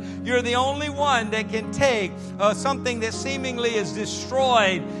good. You're the only one that can take something that seemingly is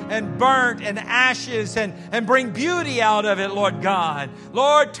destroyed and burnt and ashes and bring beauty out of it, Lord God.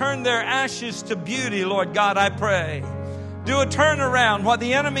 Lord, turn their ashes to beauty, Lord God, I pray. Do a turnaround. What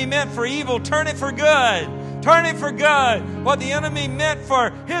the enemy meant for evil, turn it for good. Turn it for good. What the enemy meant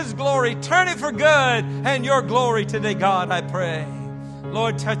for His glory, turn it for good and your glory today, God, I pray.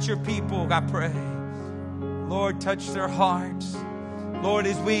 Lord, touch your people, I pray. Lord, touch their hearts. Lord,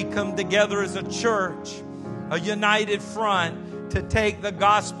 as we come together as a church, a united front to take the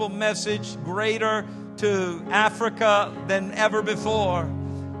gospel message greater to Africa than ever before.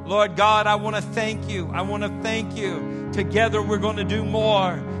 Lord God, I want to thank you. I want to thank you. Together we're going to do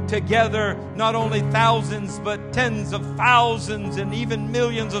more. Together, not only thousands, but tens of thousands and even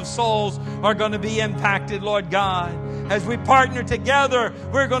millions of souls are going to be impacted, Lord God. As we partner together,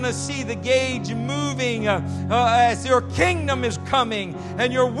 we're going to see the gauge moving as your kingdom is coming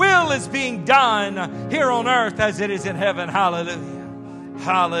and your will is being done here on earth as it is in heaven. Hallelujah.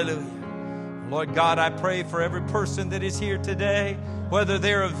 Hallelujah. Lord God, I pray for every person that is here today, whether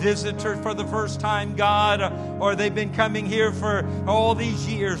they're a visitor for the first time, God, or they've been coming here for all these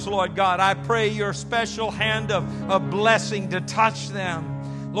years, Lord God. I pray your special hand of blessing to touch them.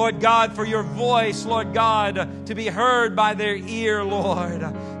 Lord God, for your voice, Lord God, to be heard by their ear, Lord.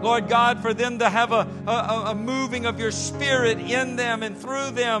 Lord God, for them to have a moving of your Spirit in them and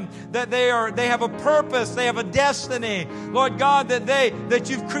through them, that they have a purpose, they have a destiny. Lord God, that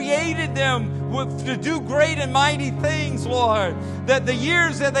you've created them to do great and mighty things, Lord. That the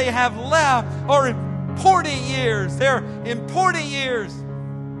years that they have left are important years. They're important years.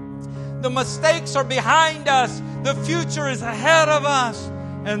 The mistakes are behind us. The future is ahead of us.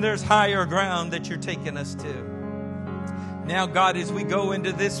 And there's higher ground that you're taking us to. Now, God, as we go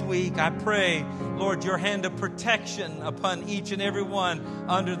into this week, I pray, Lord, your hand of protection upon each and every one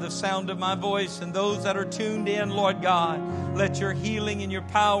under the sound of my voice and those that are tuned in, Lord God. Let your healing and your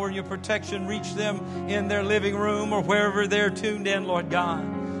power and your protection reach them in their living room or wherever they're tuned in, Lord God.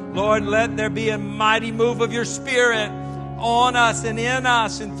 Lord, let there be a mighty move of your Spirit on us and in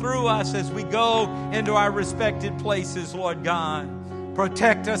us and through us as we go into our respected places, Lord God.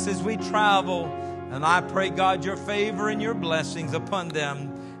 Protect us as we travel. And I pray, God, your favor and your blessings upon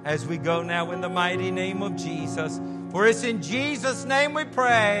them as we go now in the mighty name of Jesus. For it's in Jesus' name we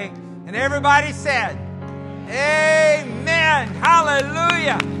pray. And everybody said, amen.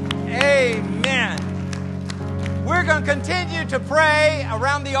 Hallelujah. Amen. We're going to continue to pray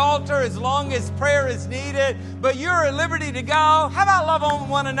around the altar as long as prayer is needed. But you're at liberty to go. How about love on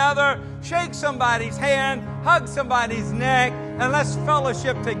one another? Shake somebody's hand. Hug somebody's neck. And let's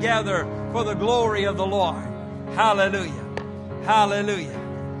fellowship together for the glory of the Lord. Hallelujah. Hallelujah.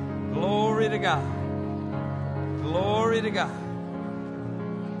 Glory to God. Glory to God.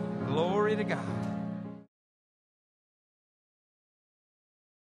 Glory to God.